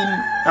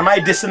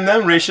dissing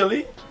them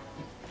racially?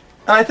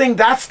 And I think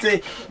that's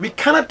we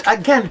cannot,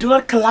 again, do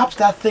not collapse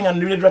that thing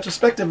and read it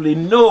retrospectively.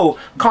 No,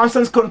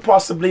 Constance couldn't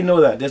possibly know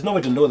that. There's no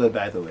way to know that,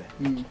 by the way.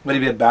 Whether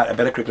he be a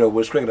better cricketer or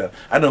worse cricketer.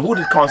 I don't know, who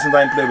did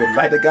Constantine play with?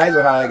 Lighter guys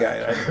or higher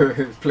guys?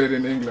 Right? Played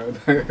in England.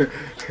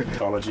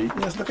 Mythology.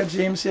 Yes, look at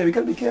James here. We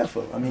gotta be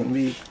careful. I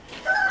mean,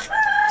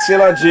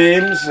 CLR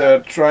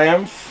James,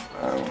 Triumph.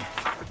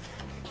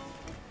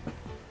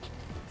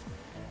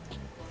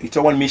 He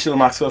took one Michel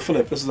Maxwell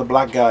Philip. This is a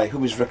black guy who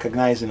was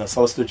recognized in a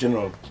Solicitor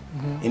General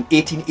in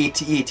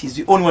 1888. He's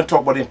the only one to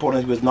talk about the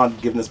importance. He was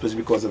not given this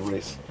position because of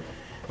race.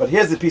 But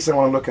here's the piece I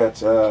want to look at.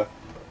 The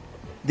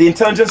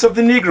Intelligence of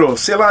the Negro,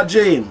 CLR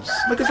James.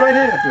 Look at right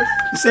here.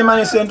 The same man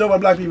who's saying about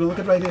black people. Look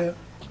at right here.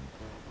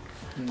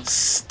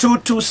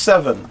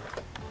 227.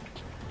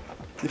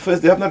 The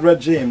first, they have not read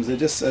James. They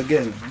just,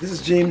 again, this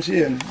is James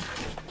here.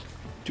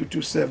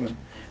 227.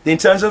 The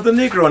Intelligence of the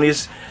Negro, and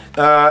he's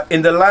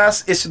in the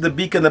last issue of the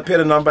Biko, and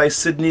appeared on by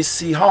Sidney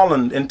C.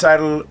 Holland,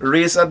 entitled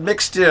Race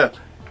Admixture.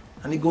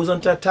 And he goes on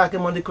to attack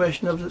him on the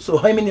question of, so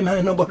how many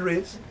men know about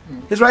race?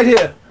 It's right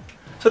here.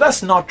 So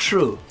that's not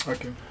true.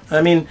 Okay.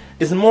 I mean,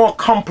 it's a more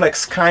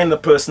complex kind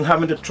of person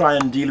having to try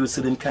and deal with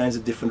certain kinds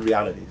of different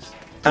realities.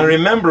 And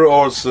remember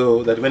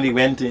also that when he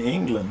went to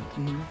England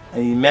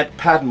and he met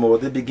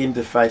Padmore, they began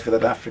to fight for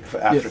that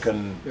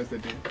African. Yes, they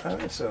did. All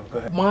right, so go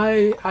ahead.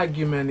 My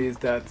argument is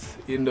that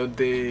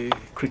the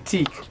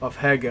critique of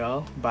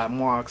Hegel by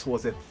Marx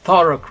was a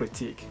thorough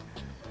critique,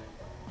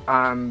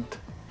 and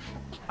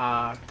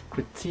a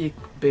critique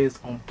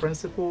based on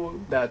principle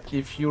that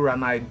if you're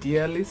an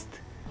idealist,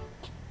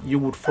 you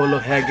would follow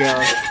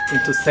Hegel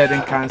into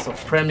certain kinds of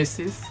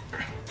premises,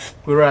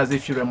 whereas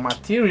if you're a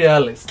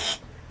materialist,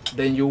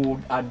 then you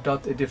would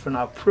adopt a different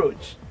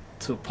approach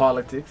to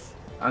politics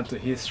and to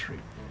history.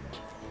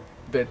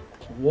 But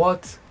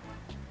what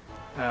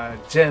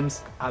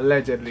James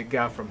allegedly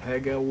got from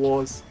Hegel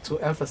was to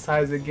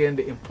emphasize again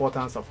the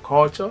importance of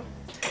culture.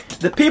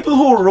 The people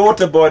who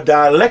wrote about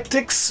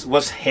dialectics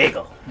was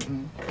Hegel.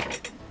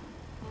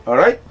 All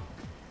right?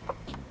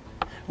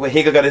 Where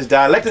Hegel got his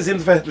dialectics in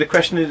the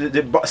question of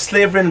the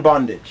slavery and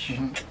bondage.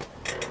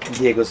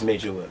 Hegel's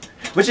major work,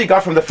 which he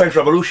got from the French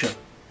Revolution.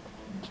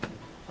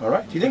 All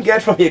right, he didn't get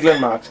it from Hegel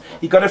and Marx.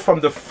 He got it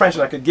from the French.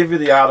 And I could give you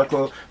the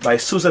article by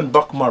Susan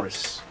Buck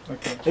Morris.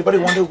 Okay. Everybody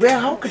wonder,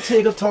 how could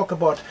Hegel talk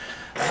about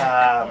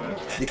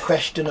the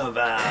question of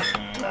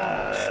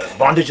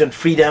bondage and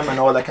freedom and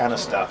all that kind of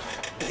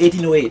stuff?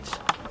 1808,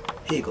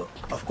 Hegel.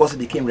 Of course, it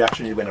became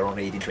reactionary when around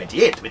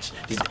 1828, which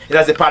it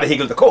has a part of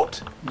Hegel the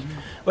quote.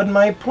 But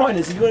my point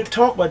is, if you want to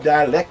talk about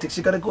dialectics,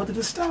 you got to go to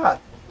the start.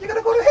 You got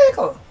to go to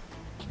Hegel.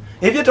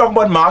 If you talk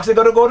about Marx, you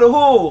got to go to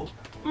who?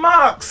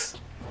 Marx.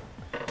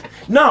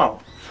 Now,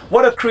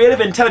 what a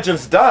creative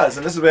intelligence does,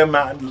 and this is where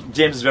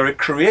James is very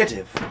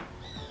creative,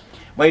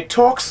 when he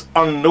talks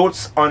on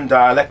notes on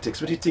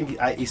dialectics, what do you think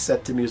he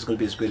said to me was going to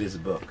be as great as a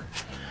book?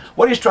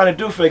 What he's trying to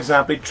do, for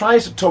example, he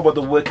tries to talk about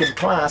the working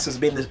class as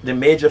being the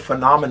major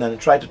phenomenon and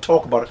try to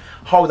talk about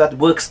how that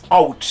works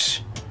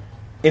out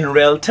in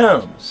real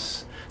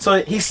terms.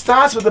 So he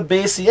starts with the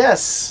base,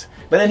 yes,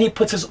 but then he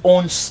puts his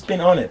own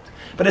spin on it.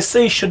 But to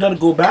say he should not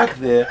go back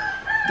there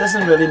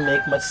doesn't really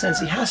make much sense.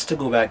 He has to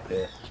go back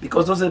there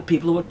because those are the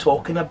people who are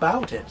talking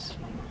about it.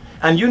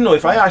 And you know,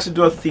 if I ask you to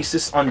do a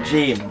thesis on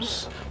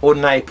James or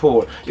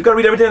Naipaul, you got to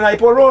read everything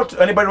Naipaul wrote.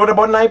 Anybody wrote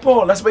about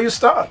Naipaul? That's where you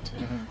start.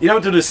 You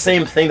don't do the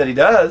same thing that he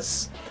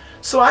does.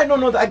 So I don't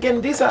know.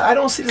 Again, I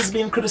don't see this as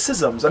being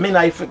criticisms. I mean,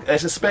 I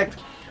suspect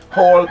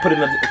Hall put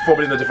it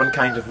forward in a different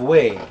kind of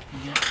way.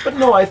 But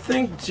no, I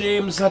think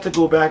James had to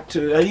go back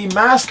to, he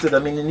mastered,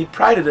 and he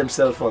prided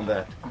himself on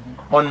that,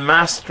 on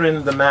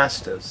mastering the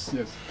masters.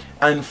 Yes.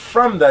 And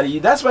from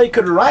that, that's why he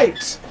could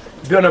write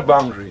Beyond a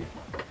Boundary.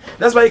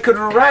 That's why he could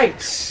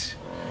write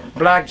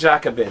Black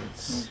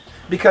Jacobins,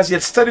 because he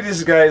had studied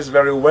these guys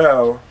very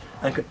well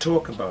and could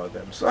talk about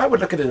them. So I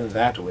would look at it in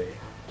that way.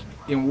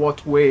 In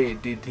what way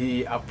did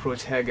he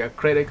approach Hegel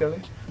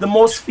critically? The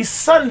most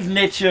puissant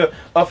nature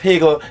of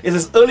Hegel is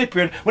his early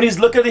period when he's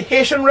looking at the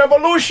Haitian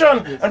Revolution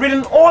and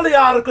reading all the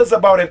articles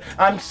about it.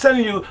 I'm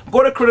telling you,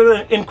 go to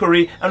Critical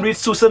Inquiry and read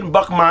Susan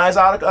Buck Morris'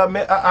 article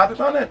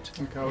on it.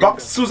 Okay,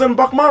 Susan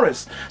Buck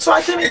Morris. So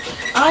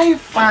I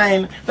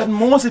find that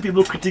most of the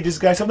people who critique these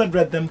guys have not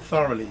read them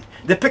thoroughly.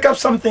 They pick up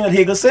something that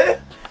Hegel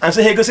said, and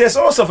so Hegel says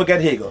also forget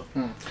Hegel,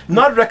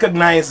 not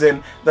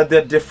recognizing that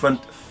they're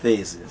different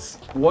phases.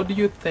 What do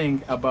you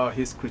think about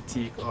his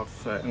critique of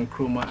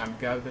Nkrumah and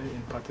Garvey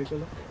in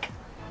particular?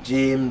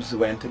 James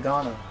went to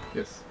Ghana.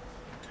 Yes.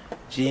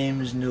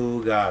 James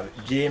knew Garvey.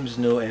 James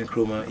knew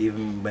Nkrumah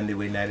even when they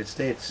were in the United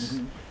States.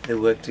 They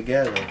worked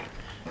together.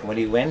 And when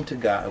he went to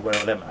Ghana,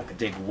 well, I could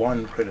take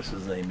one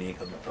criticism they make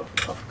of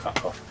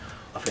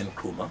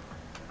Nkrumah.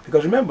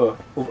 Because remember,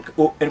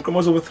 Nkrumah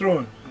was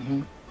overthrown.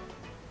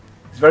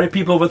 His very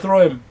people overthrew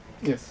him.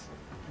 Yes.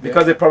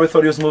 Because they probably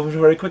thought he was moving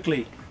very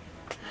quickly.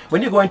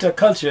 When you go into a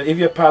culture, if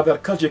you're part of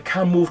that culture, you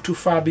can't move too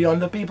far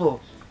beyond the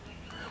people.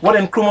 What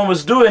Nkrumah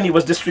was doing, he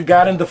was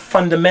disregarding the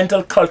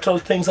fundamental cultural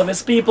things of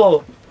his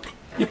people.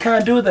 You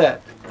can't do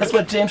that. That's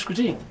what James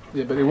critiqued.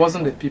 Yeah, but it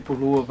wasn't the people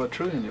who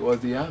overthrew him, it was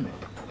the army.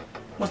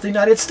 It was the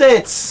United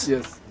States.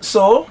 Yes.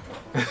 So,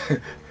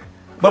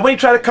 but when you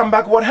try to come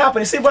back, what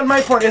happened? You see, what my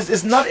point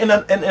is not in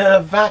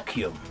a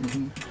vacuum.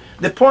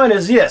 The point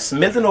is, yes,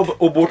 Milton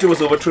Obote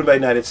was overthrown by the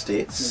United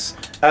States,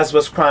 as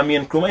was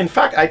Kwame Nkrumah. In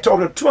fact, I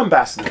talked to 2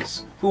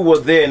 ambassadors who were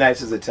there in the United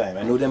States at the time.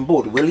 I knew them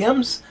both,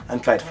 Williams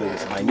and Clyde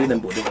Ferguson. I knew them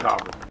both. They were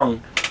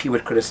horrible. He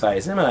would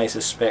criticize him, and I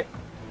suspect,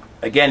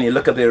 again, you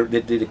look at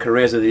the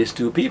careers of these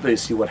 2 people, you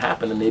see what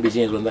happened, and maybe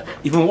James wasn't that.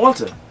 Even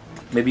Walter,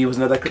 maybe he was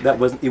not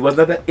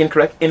that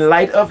incorrect in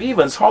light of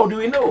events. How do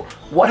we know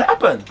what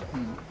happened?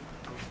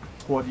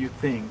 What do you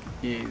think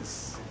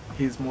is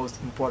his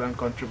most important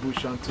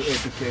contribution to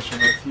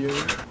educational theory?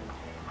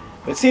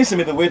 It seems to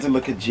me the way to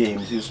look at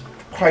James, he was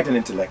quite an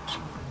intellect.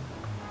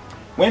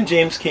 When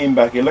James came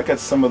back, you look at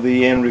some of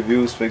the end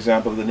reviews, for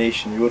example, of The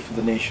Nation. He wrote for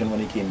The Nation when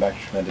he came back to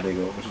Trinidad and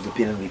Tobago, which was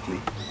Opinion Weekly.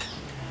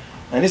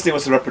 And this thing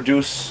was to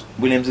reproduce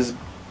Williams's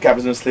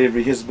Capitalism and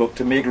Slavery, his book,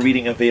 to make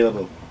reading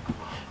available,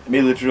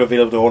 make literature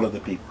available to all of the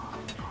people.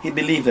 He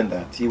believed in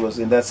that. He was,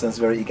 in that sense,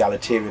 very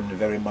egalitarian,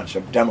 very much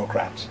a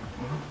democrat.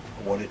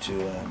 He wanted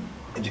to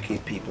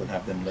educate people and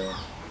have them learn.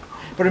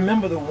 But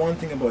remember the one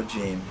thing about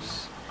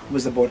James, it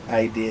was about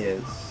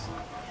ideas.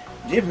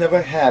 James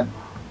never had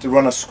to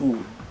run a school.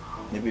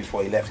 Maybe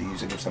before he left he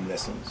used to give some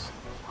lessons.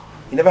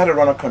 He never had to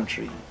run a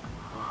country.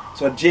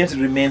 So at James it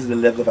remains at the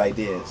level of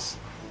ideas.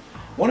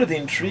 One of the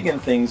intriguing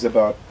things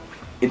about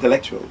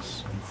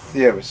intellectuals and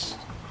theorists,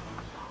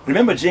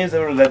 remember James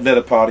never led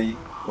a party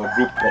or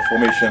group or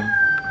formation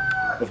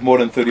of more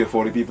than 30 or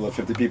 40 people or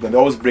 50 people, and they're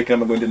always breaking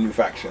them and going to new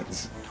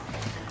factions.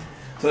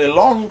 So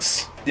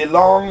the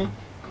long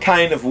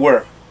kind of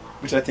work,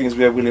 which I think is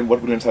where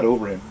what Williams had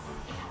over him,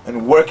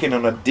 and working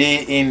on a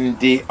day in,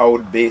 day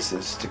out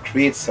basis to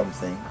create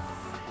something,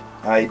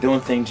 I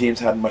don't think James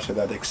had much of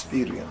that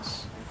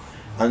experience.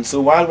 And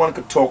so while one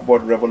could talk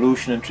about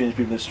revolution and change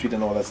people in the street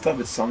and all that stuff,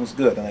 it sounds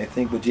good, and I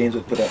think that James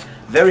would put a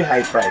very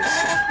high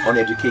price on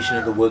education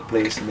in the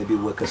workplace and maybe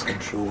workers'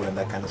 control and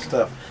that kind of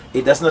stuff.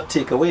 It does not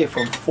take away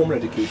from formal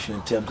education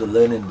in terms of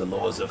learning the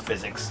laws of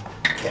physics,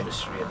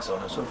 chemistry, and so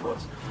on and so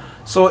forth.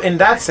 So in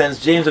that sense,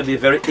 James would be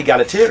very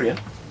egalitarian.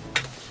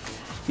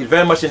 He'd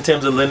very much in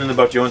terms of learning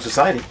about your own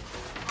society.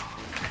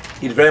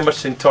 He'd very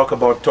much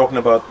talking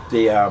about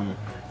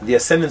the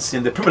ascendancy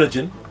and the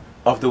privileging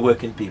of the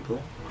working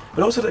people.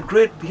 But also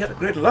he had a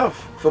great love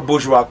for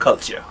bourgeois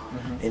culture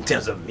in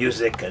terms of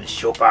music and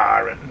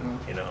Chopin and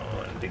you know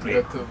and the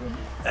great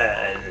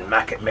and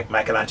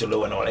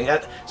Michelangelo and all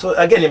that. So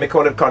again, you may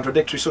call it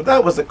contradictory. So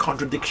that was the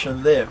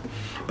contradiction there.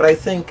 But I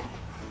think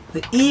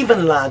the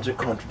even larger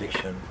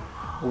contradiction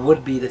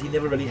would be that he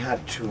never really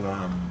had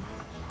to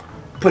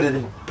put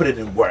it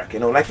in work. You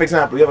know, like for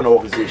example, we have an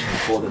organization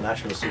called the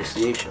National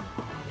Association.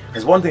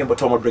 There's one thing about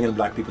talking about bringing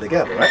black people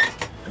together,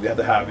 right? We have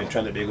to have in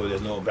Trinidad and Tobago,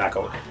 there's no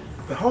blackout.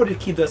 But how do you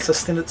keep that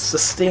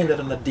sustain that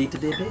on a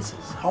day-to-day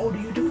basis? How do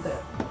you do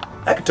that?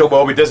 I can talk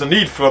about there's a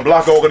need for a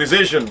black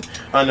organization,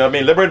 and I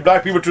mean liberate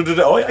black people to do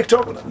that. Oh yeah, I can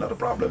talk about that, not a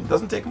problem. It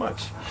doesn't take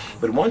much.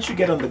 But once you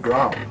get on the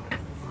ground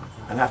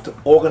and have to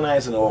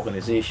organize an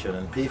organization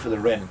and pay for the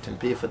rent and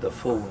pay for the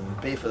phone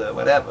and pay for the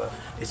whatever,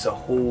 it's a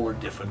whole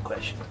different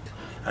question.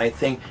 And I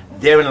think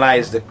therein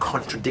lies the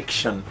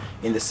contradiction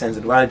in the sense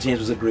that while James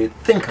was a great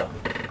thinker,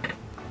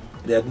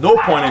 there at no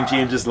point in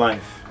James's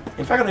life,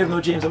 in fact I don't even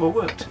know James ever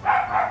worked.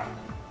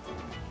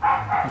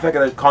 In fact,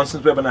 at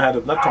Constance Webb, and I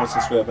had not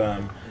Constance Webb,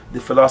 the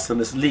philosopher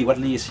Miss Lee. What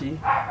Lee is she?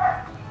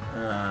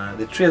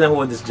 The three of them who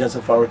were in this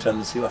Jensen Flower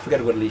tendency. I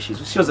forget what Lee she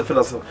is. She was a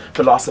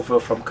philosopher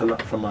from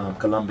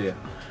Columbia.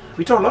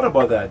 We talked a lot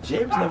about that.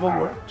 James never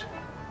worked.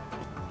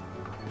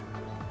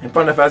 In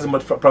front of us,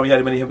 probably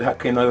had when he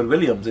came out with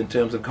Williams in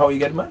terms of how you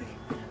get money.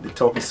 They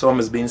talked. We saw him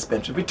as being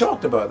spent. We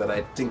talked about that.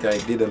 I think I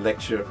did a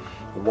lecture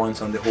once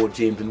on the whole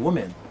James and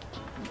women.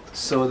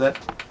 So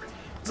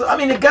I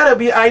mean, it gotta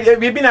be.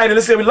 We've been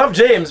idealistic. We love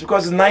James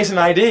because it's nice and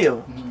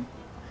ideal.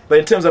 But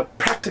in terms of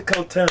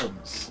practical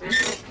terms,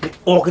 the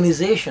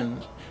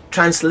organization,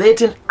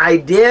 translating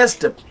ideas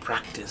to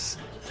practice,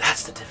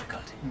 that's the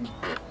difficulty.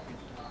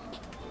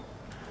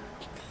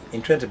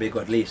 In Trinidad and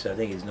Tobago, at least, I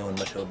think he's known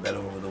much better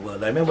over the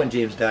world. I remember when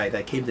James died,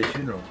 I came to his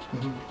funeral.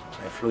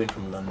 I flew in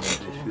from London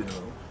to his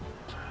funeral.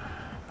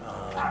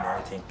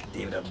 I think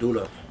David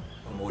Abdullah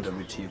from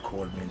OWTU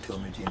called me and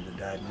told me James had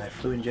died, and I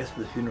flew in just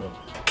for the funeral.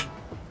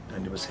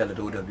 And it was held at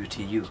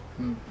OWTU.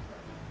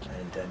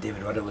 And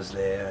David Rudder was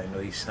there. I know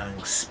he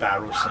sang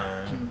Sparrow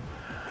Song.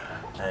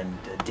 And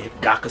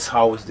Darkest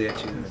Hour was there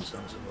too, and so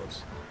on and so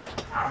forth.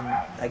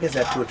 I guess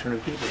that 200 or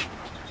 300 people.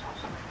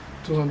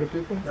 200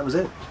 people? That was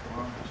it.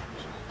 Wow.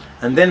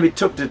 And then we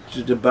took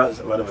the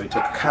bus, whatever, we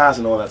took cars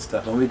and all that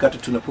stuff, and we got to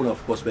Tunapuna,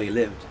 of course, where he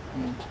lived.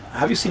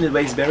 Have you seen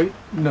where he's buried?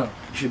 No.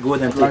 You should go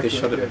there and take a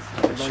shot of it.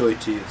 I'll show it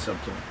to you at some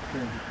point.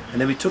 And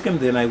then we took him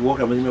there, and I was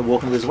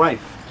walking with his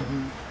wife.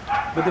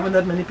 But there were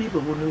not many people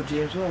who knew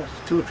James was.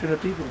 200 or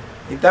 300 people.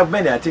 If that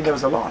many, I think that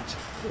was a lot.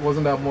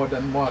 Wasn't that more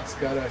than Marx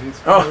got at his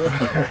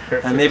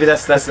And maybe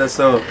that's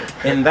so.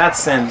 In that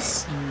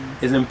sense,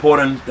 it's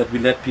important that we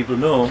let people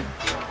know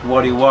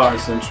what he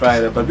was and try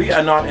that. But we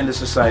are not in the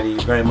society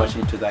very much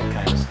into that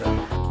kind of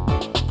stuff.